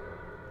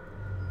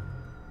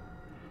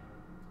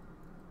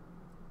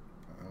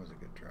 Oh, that was a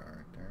good draw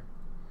right there.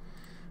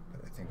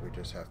 But I think we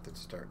just have to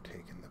start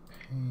taking the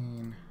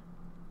pain.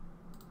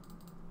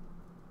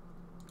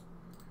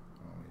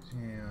 Always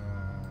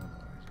yield,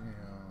 always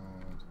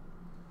yield.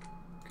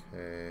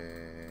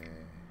 Okay.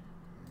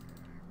 We're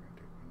gonna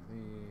take one of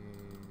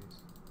these.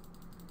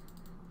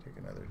 Take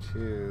another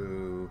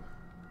 2.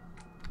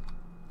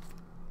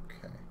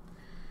 Okay.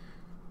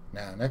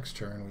 Now next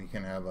turn we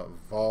can have a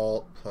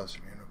Vault plus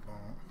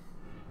Univault.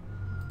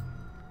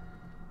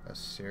 A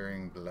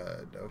Searing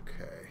Blood.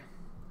 Okay.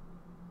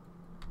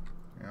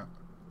 Yeah.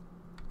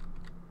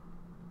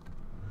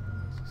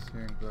 That's a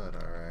Searing Blood,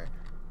 alright.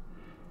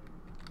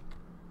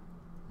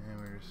 And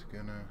we're just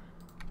gonna...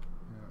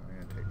 Yeah, I'm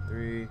gonna take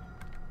 3.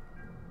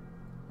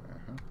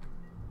 Gonna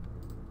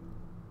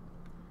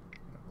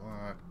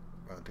block.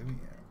 Oh, do we?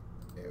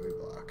 Yeah, we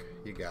block.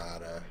 You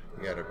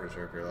gotta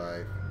preserve your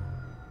life.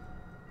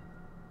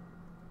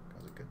 That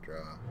was a good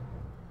draw.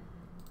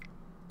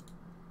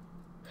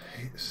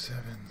 8,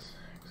 7,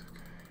 6,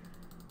 okay.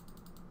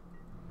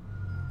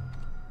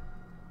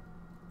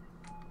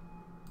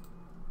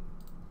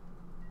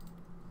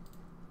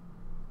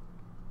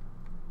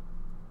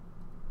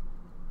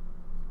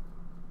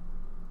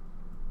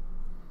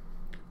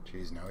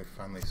 Jeez, now we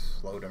finally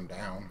slowed him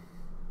down.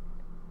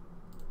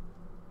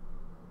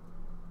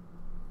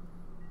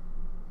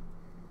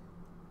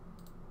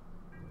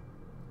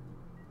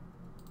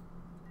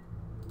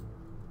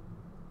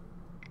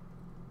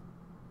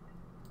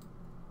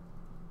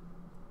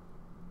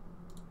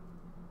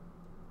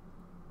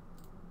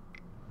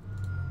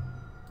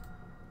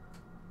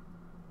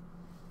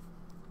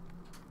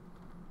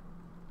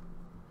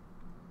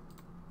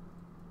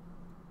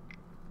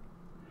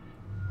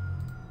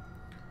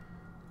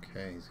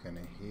 Okay, he's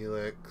gonna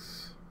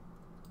Helix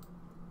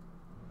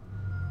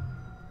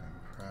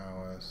and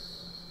Prowess.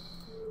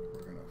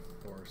 We're gonna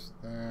force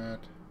that.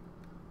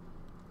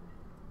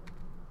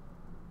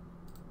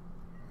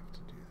 Have to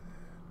do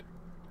that.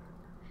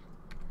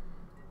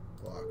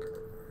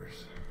 Blockers.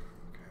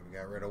 Okay, we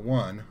got rid of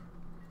 1.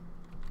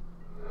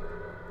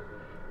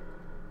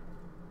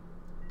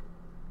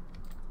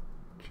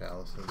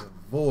 Chalice of the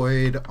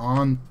Void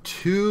on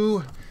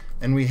 2.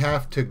 And we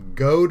have to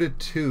go to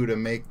 2 to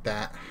make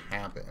that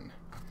happen.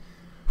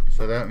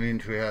 So that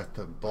means we have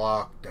to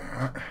block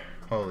that.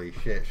 Holy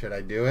shit, should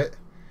I do it?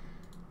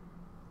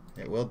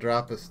 It will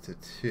drop us to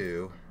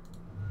 2.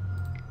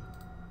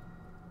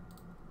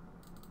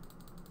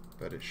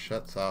 But it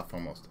shuts off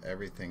almost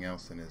everything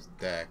else in his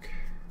deck.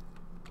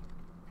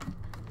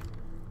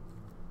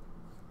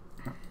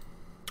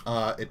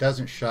 It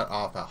doesn't shut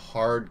off a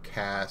hard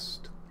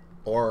cast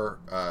or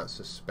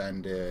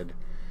suspended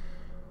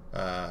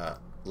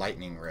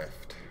Lightning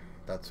Rift.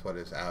 That's what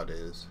his out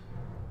is.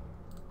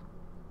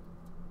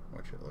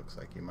 Which it looks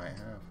like he might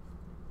have.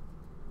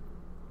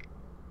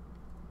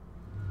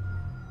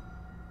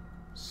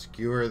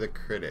 Skewer the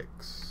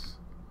Critics.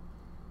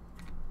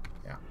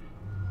 Yeah.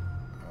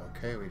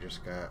 Okay, we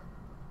just got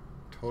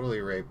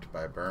totally raped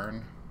by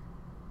Burn.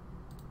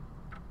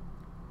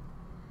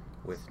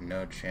 With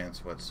no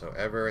chance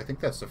whatsoever. I think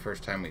that's the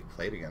first time we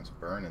played against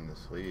Burn in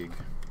this league.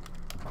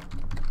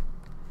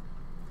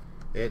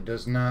 It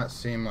does not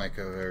seem like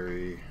a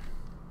very...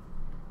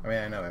 I mean,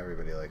 I know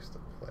everybody likes to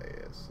play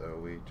it, so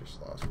we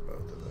just lost both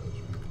of those.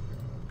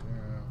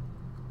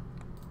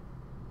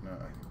 No,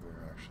 I think we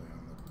were actually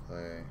on the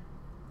play.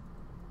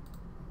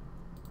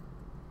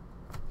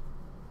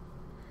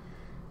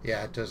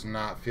 Yeah, it does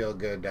not feel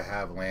good to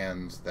have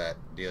lands that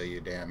deal you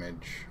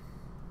damage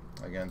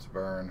against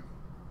Burn.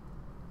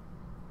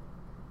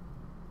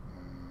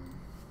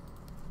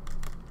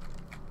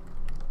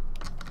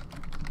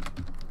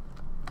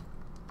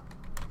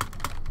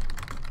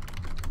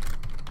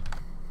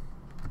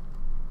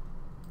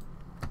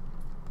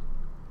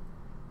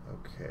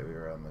 Okay, we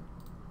were on the...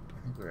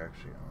 I think we were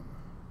actually on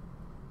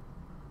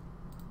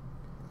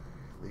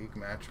the... League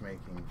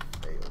matchmaking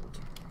failed.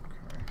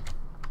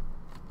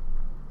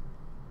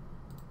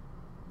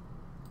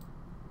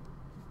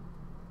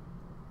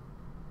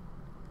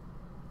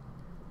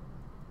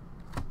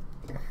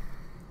 Okay.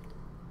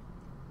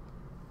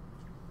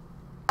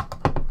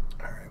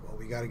 Alright, well,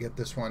 we got to get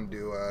this one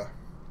to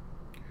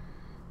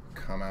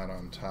come out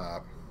on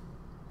top.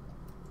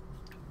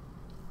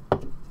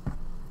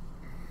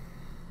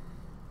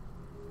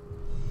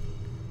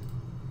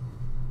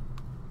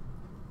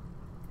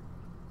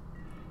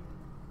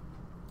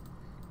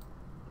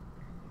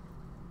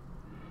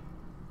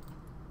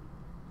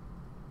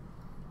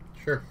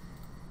 Sure.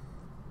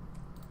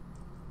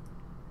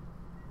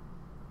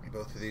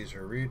 Both of these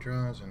are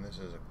redraws, and this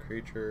is a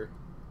creature.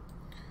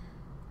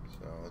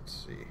 So let's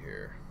see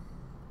here.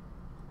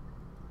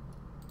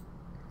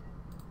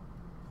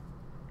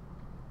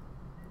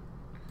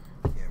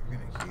 Yeah, we're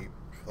gonna keep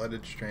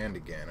Flooded Strand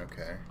again.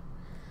 Okay.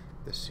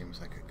 This seems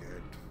like a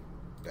good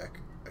deck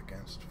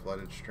against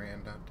Flooded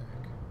Strand deck.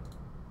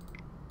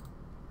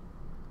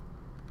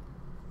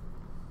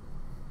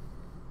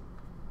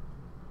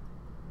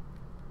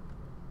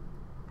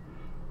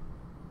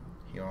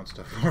 He wants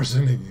to force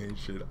a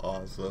negation.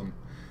 Awesome.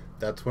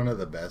 That's one of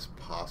the best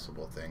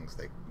possible things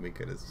that we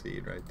could have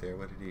seen right there.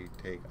 What did he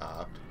take?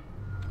 Opt.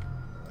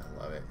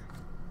 I love it.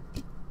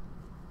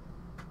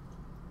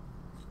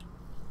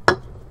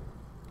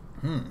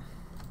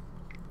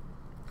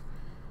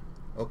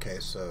 Okay,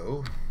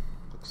 so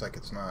looks like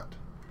it's not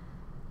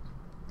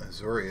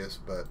Azorius,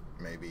 but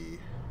maybe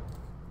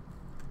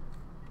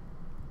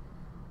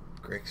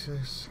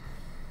Grixis.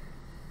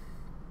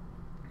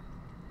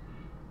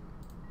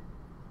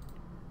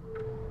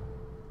 Okay,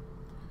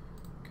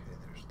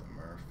 there's the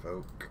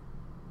Merfolk.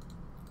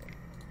 And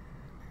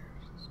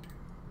here's this dude.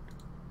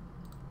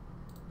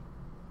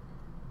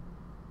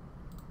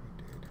 We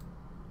did.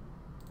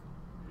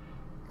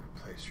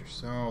 Replace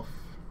yourself.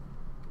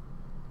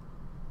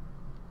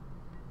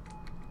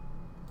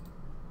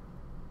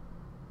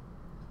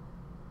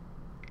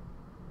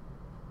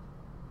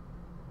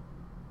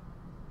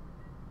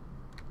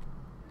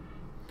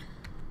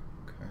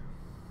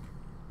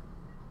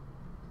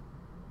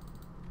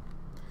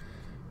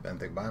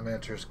 Benthic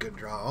Biomancer is a good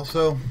draw.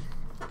 Also,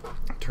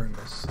 turn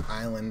this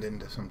island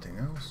into something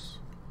else.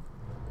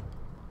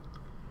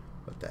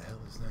 What the hell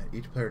is that?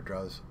 Each player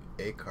draws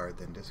a card,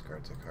 then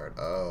discards a card.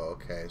 Oh,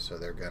 okay. So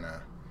they're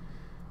gonna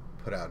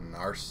put out an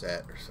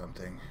Narset or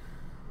something.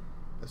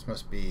 This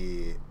must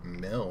be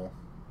Mill.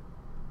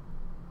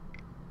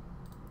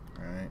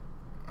 Alright.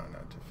 Oh, no,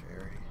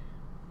 Teferi.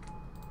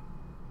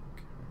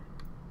 Okay.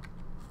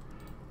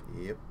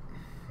 Yep.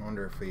 I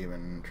wonder if we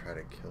even try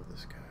to kill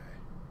this guy.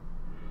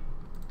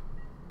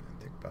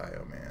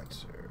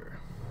 Biomancer.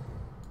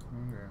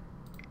 Okay.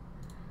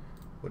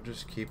 We'll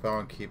just keep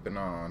on keeping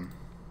on.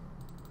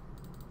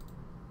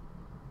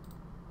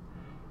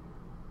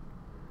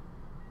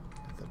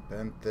 The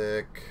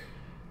Benthic.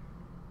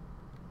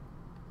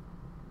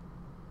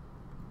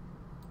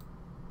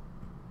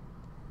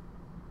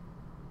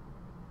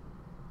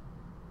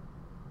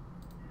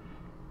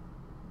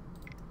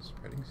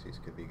 Spreading Seas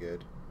could be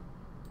good.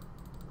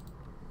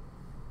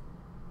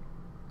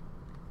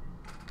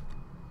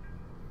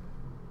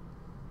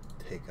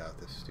 Take out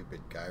this stupid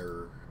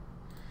Gyre.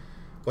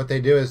 What they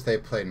do is they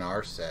play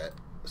Narset,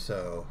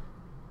 so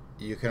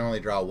you can only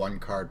draw one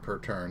card per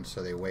turn,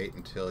 so they wait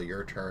until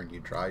your turn, you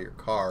draw your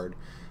card,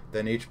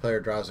 then each player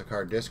draws a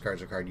card,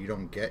 discards a card, you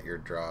don't get your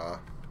draw.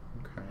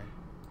 Okay.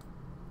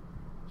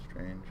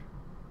 Strange.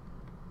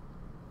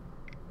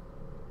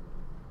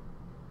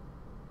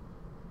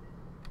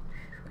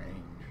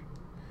 Strange.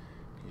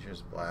 He's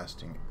just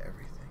blasting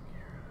everything.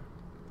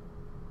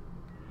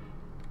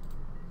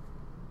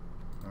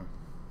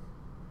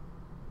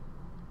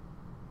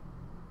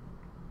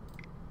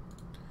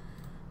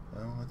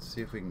 Well, let's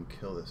see if we can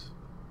kill this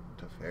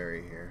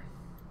Teferi here.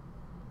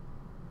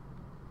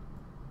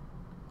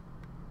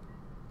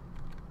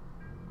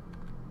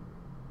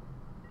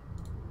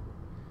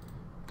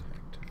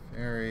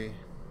 Teferi.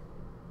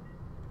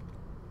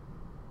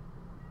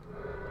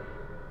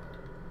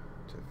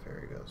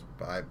 Teferi goes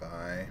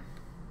bye-bye.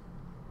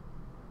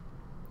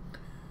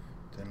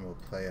 Then we'll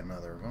play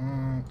another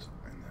Vault,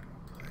 and then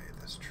we'll play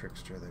this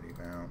Trickster that he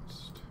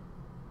bounced.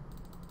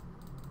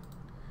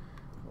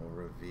 We'll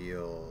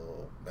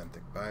reveal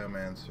Benthic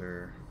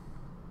Biomancer.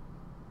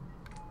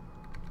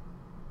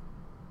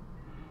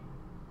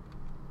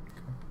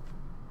 Okay.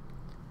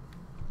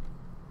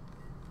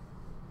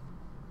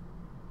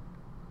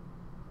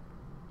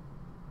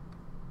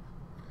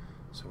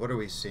 So what are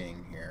we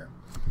seeing here?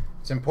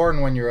 It's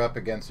important when you're up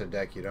against a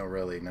deck you don't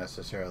really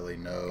necessarily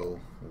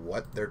know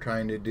what they're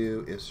trying to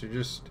do, is to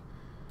just...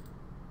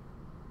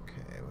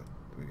 Okay,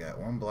 we got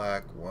one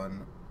black,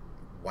 one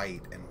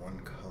white, and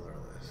one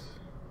colorless.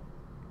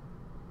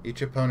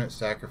 Each opponent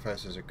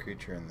sacrifices a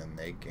creature and then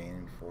they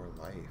gain 4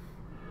 life.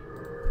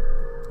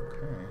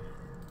 Okay.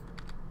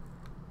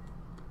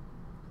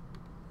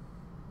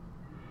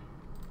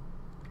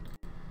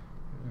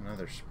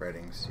 Another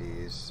Spreading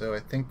Seas. So I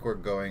think we're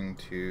going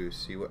to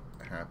see what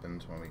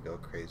happens when we go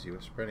crazy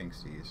with Spreading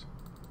Seas.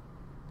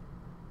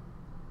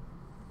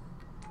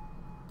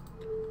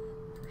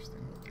 First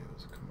thing we'll do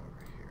is come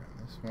over here on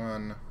this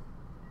one.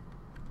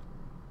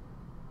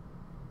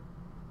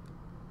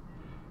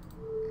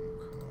 We'll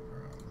come over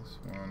on this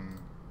one.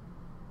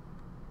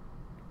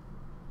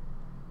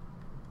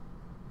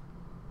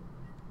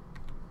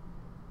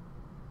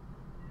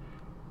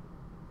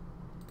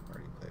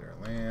 Already played our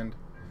land.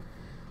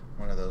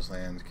 One of those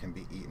lands can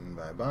be eaten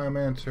by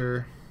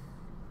Biomancer,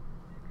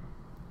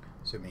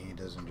 assuming he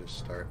doesn't just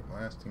start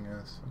blasting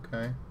us.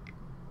 Okay.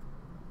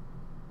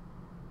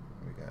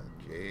 We got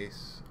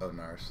Jace. Oh,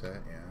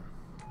 Narset, yeah.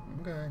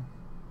 Okay.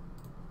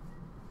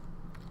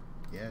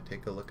 Yeah,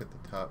 take a look at the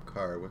top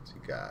card. What's he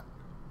got?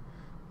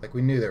 Like,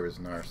 we knew there was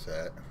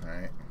Narset,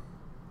 right?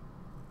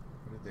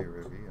 What did they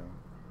reveal?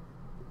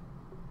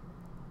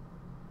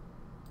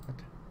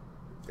 What?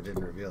 They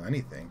didn't reveal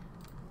anything.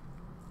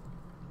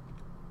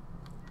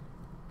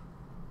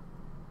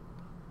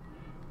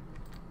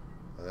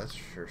 Oh, that's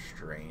sure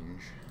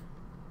strange.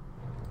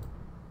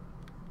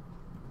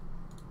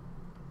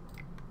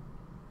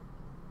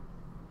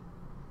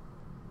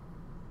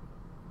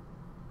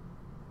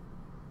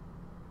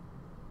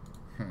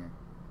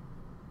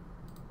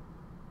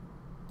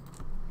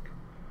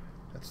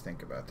 Let's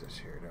think about this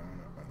here. Don't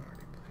I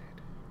already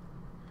played.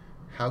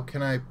 How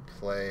can I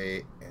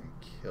play and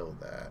kill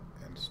that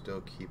and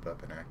still keep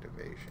up an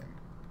activation?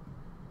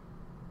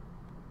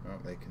 Oh,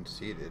 they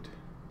conceded.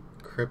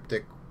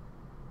 Cryptic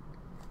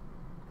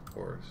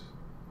Force.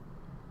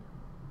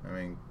 I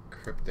mean,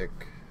 Cryptic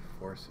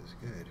Force is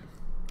good.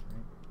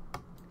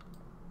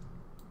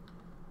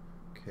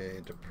 Okay,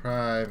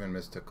 Deprive and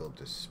Mystical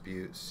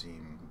Dispute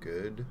seem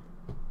good.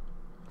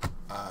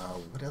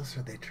 What else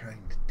are they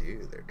trying to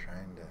do? They're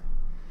trying to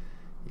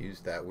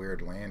use that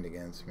weird land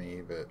against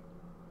me, but...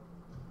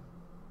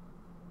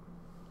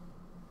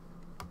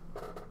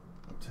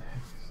 What the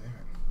heck is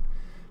that?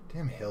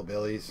 Damn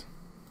hillbillies.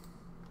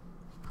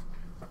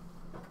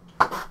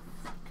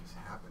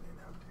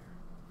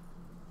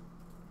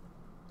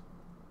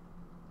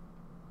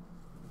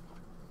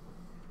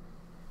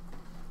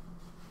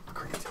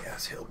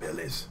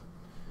 Hillbillies.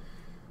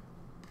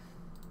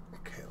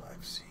 Okay,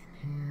 live scene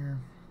here.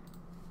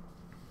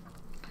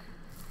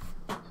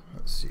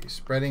 Let's see.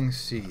 Spreading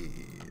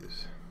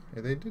Seas.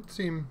 Yeah, they did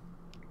seem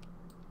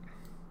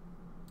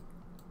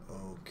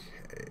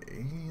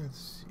okay. Let's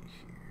see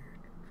here.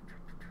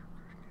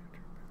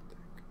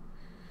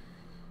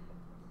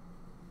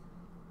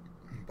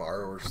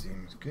 Borrower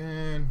seems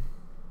good.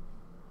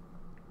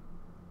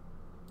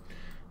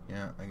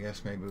 Yeah, I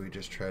guess maybe we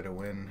just try to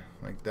win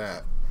like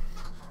that.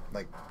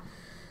 Like,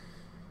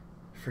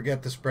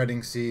 forget the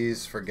Spreading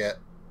Seas, forget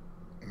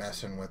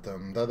messing with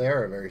them, though they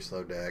are a very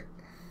slow deck.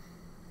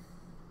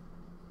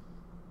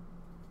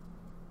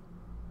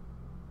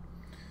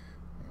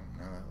 Oh,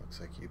 now that looks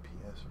like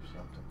UPS or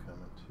something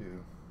coming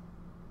too.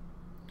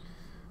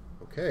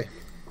 Okay.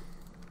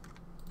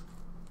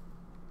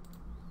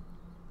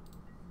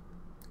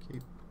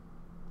 Keep.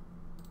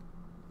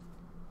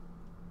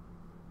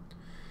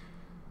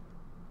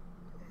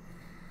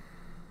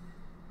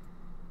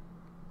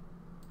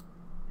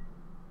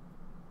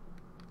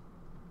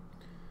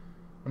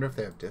 Wonder if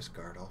they have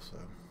discard also.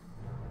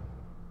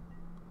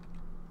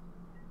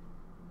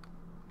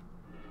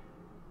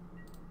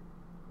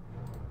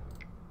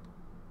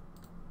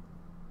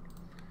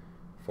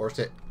 Force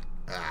it.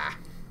 Ah.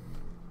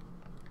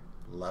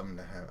 Love him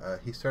to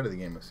have. He started the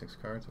game with 6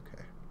 cards.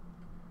 Okay.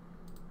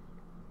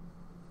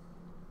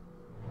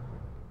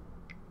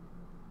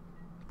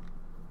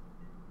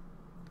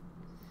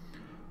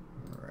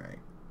 All right.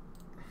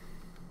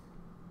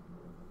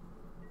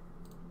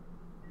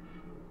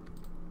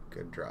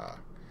 Good draw.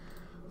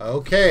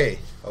 Okay,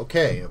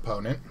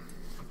 opponent.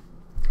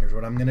 Here's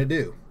what I'm going to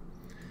do.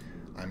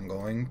 I'm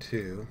going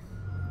to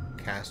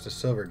cast a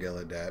Silver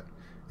Gillidet,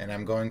 and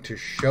I'm going to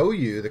show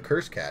you the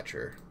Curse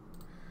Catcher.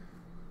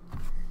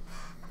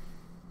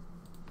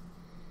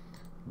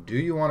 Do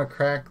you want to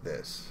crack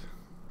this?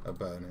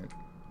 opponent.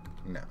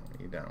 No,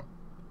 you don't.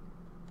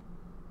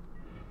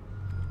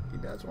 He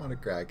does want to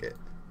crack it.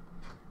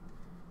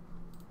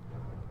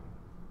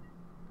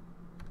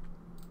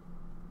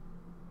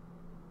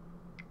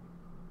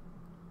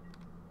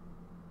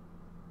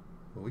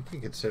 Well, we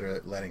can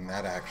consider letting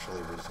that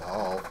actually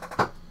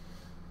resolve.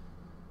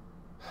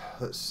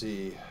 Let's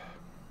see.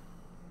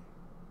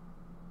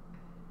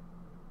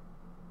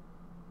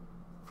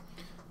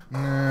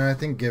 Nah, I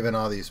think given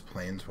all these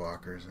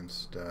planeswalkers and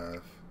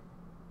stuff.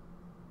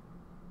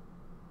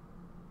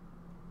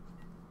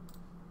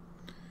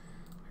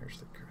 Here's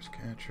the curse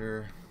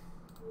catcher.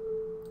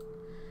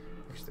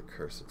 Here's the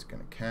curse it's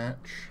gonna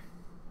catch.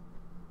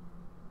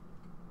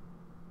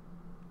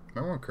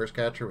 Remember when curse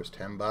catcher was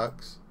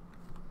 $10?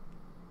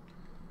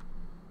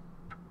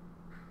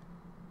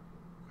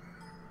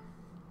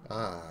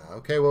 Ah,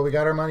 okay, well, we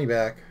got our money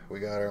back. We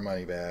got our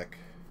money back.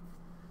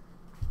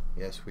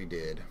 Yes, we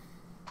did.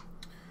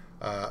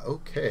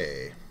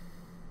 Okay.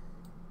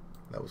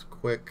 That was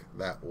quick.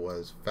 That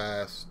was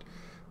fast.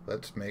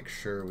 Let's make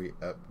sure we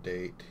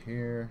update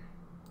here.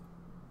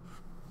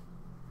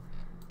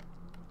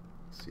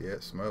 See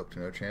it smoked.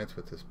 No chance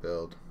with this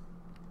build.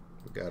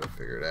 We got to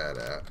figure that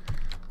out.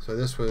 So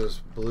this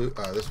was blue.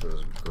 This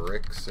was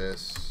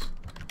Grixis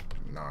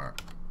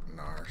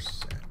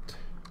Narset.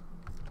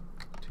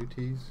 2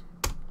 T's.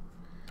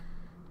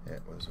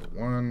 It was a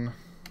 1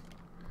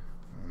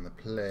 on the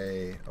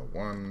play, a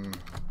 1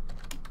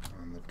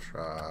 on the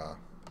draw.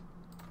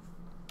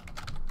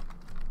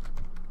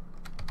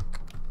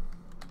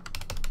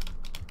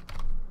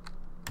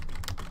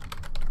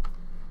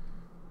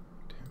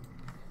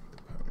 The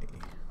pony.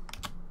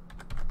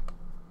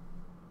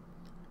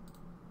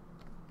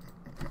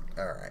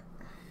 All right.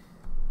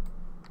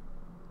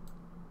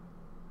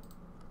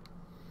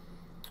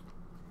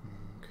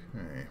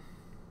 Okay.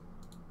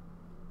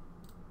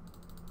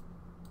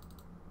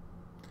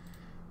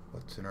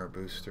 What's in our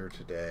booster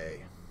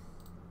today?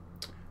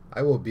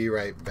 I will be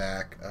right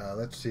back.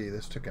 Let's see.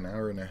 This took an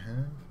hour and a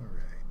half. All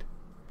right.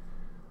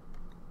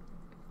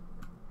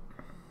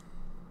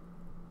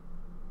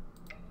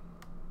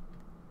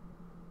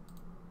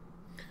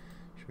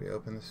 Should we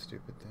open this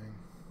stupid thing?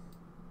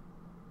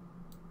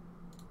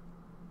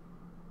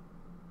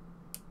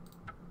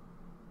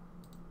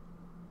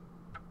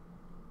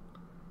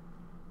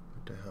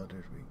 What the hell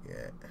did we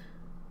get?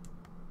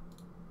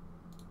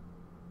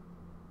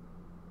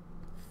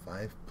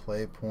 5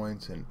 play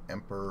points and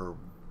Emperor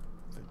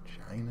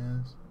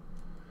Vaginas?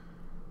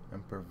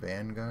 Emperor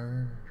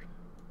Vanguard?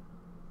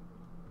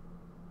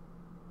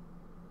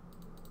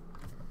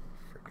 Oh,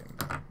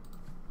 freaking.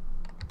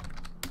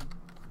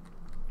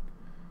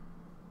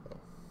 Oh.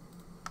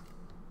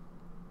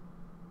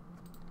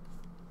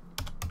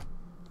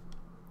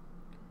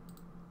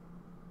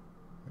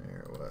 There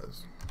it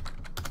was.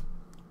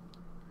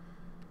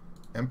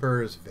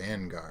 Emperor's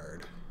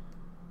Vanguard.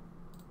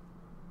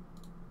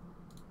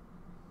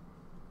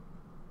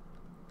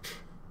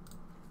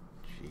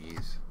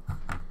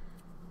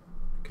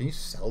 Can you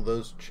sell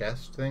those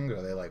chest things?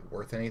 Are they like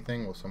worth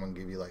anything? Will someone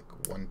give you like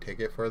 1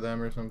 ticket for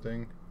them or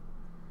something?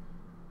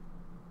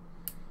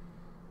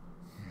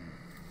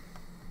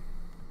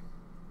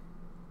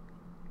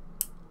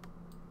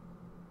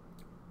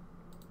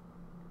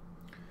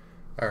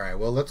 Alright,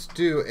 well, let's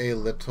do a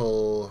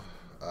little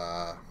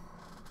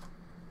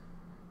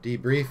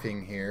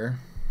debriefing here.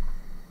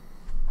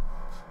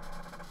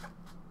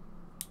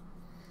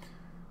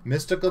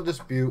 Mystical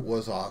Dispute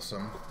was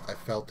awesome. I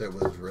felt it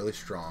was really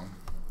strong.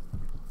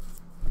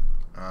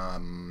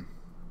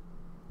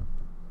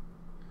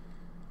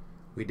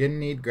 We didn't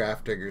need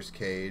Grafdigger's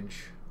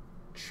Cage.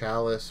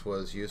 Chalice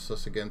was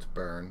useless against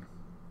Burn,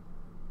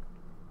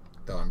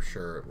 though I'm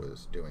sure it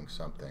was doing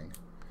something.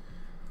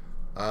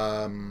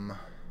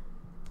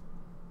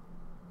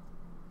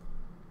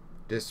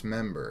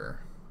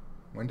 Dismember.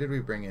 When did we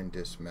bring in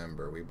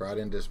Dismember? We brought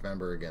in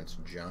Dismember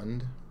against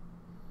Jund.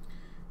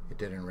 It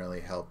didn't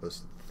really help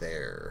us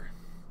there.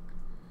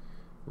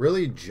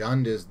 Really,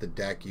 Jund is the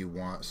deck you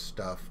want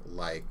stuff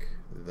like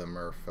the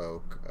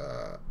Merfolk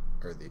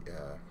or the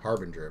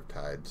Harbinger of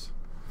Tides.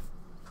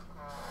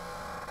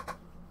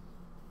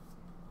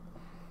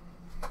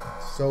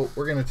 So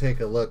we're going to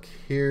take a look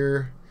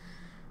here.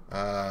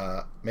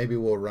 Maybe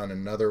we'll run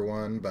another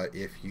one, but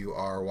if you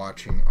are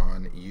watching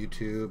on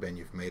YouTube and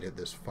you've made it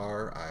this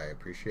far, I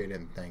appreciate it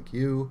and thank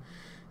you.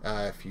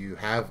 If you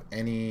have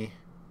any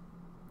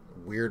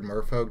weird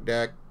Merfolk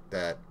deck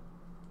that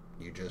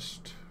you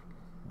just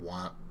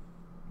want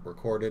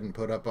recorded and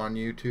put up on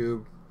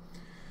YouTube,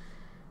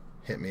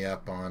 hit me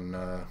up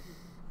on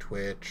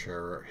Twitch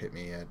or hit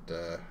me at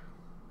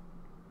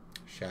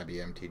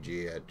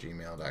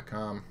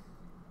shabbymtg@gmail.com.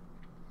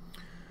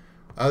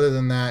 Other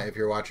than that, if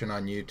you're watching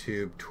on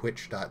YouTube,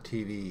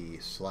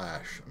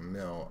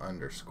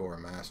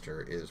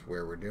 twitch.tv/mill_master is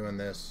where we're doing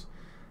this.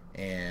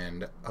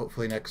 And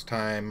hopefully next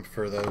time,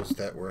 for those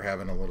that were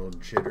having a little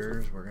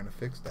jitters, we're going to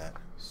fix that.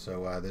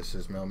 So this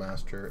is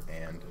Millmaster,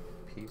 and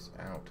peace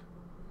out.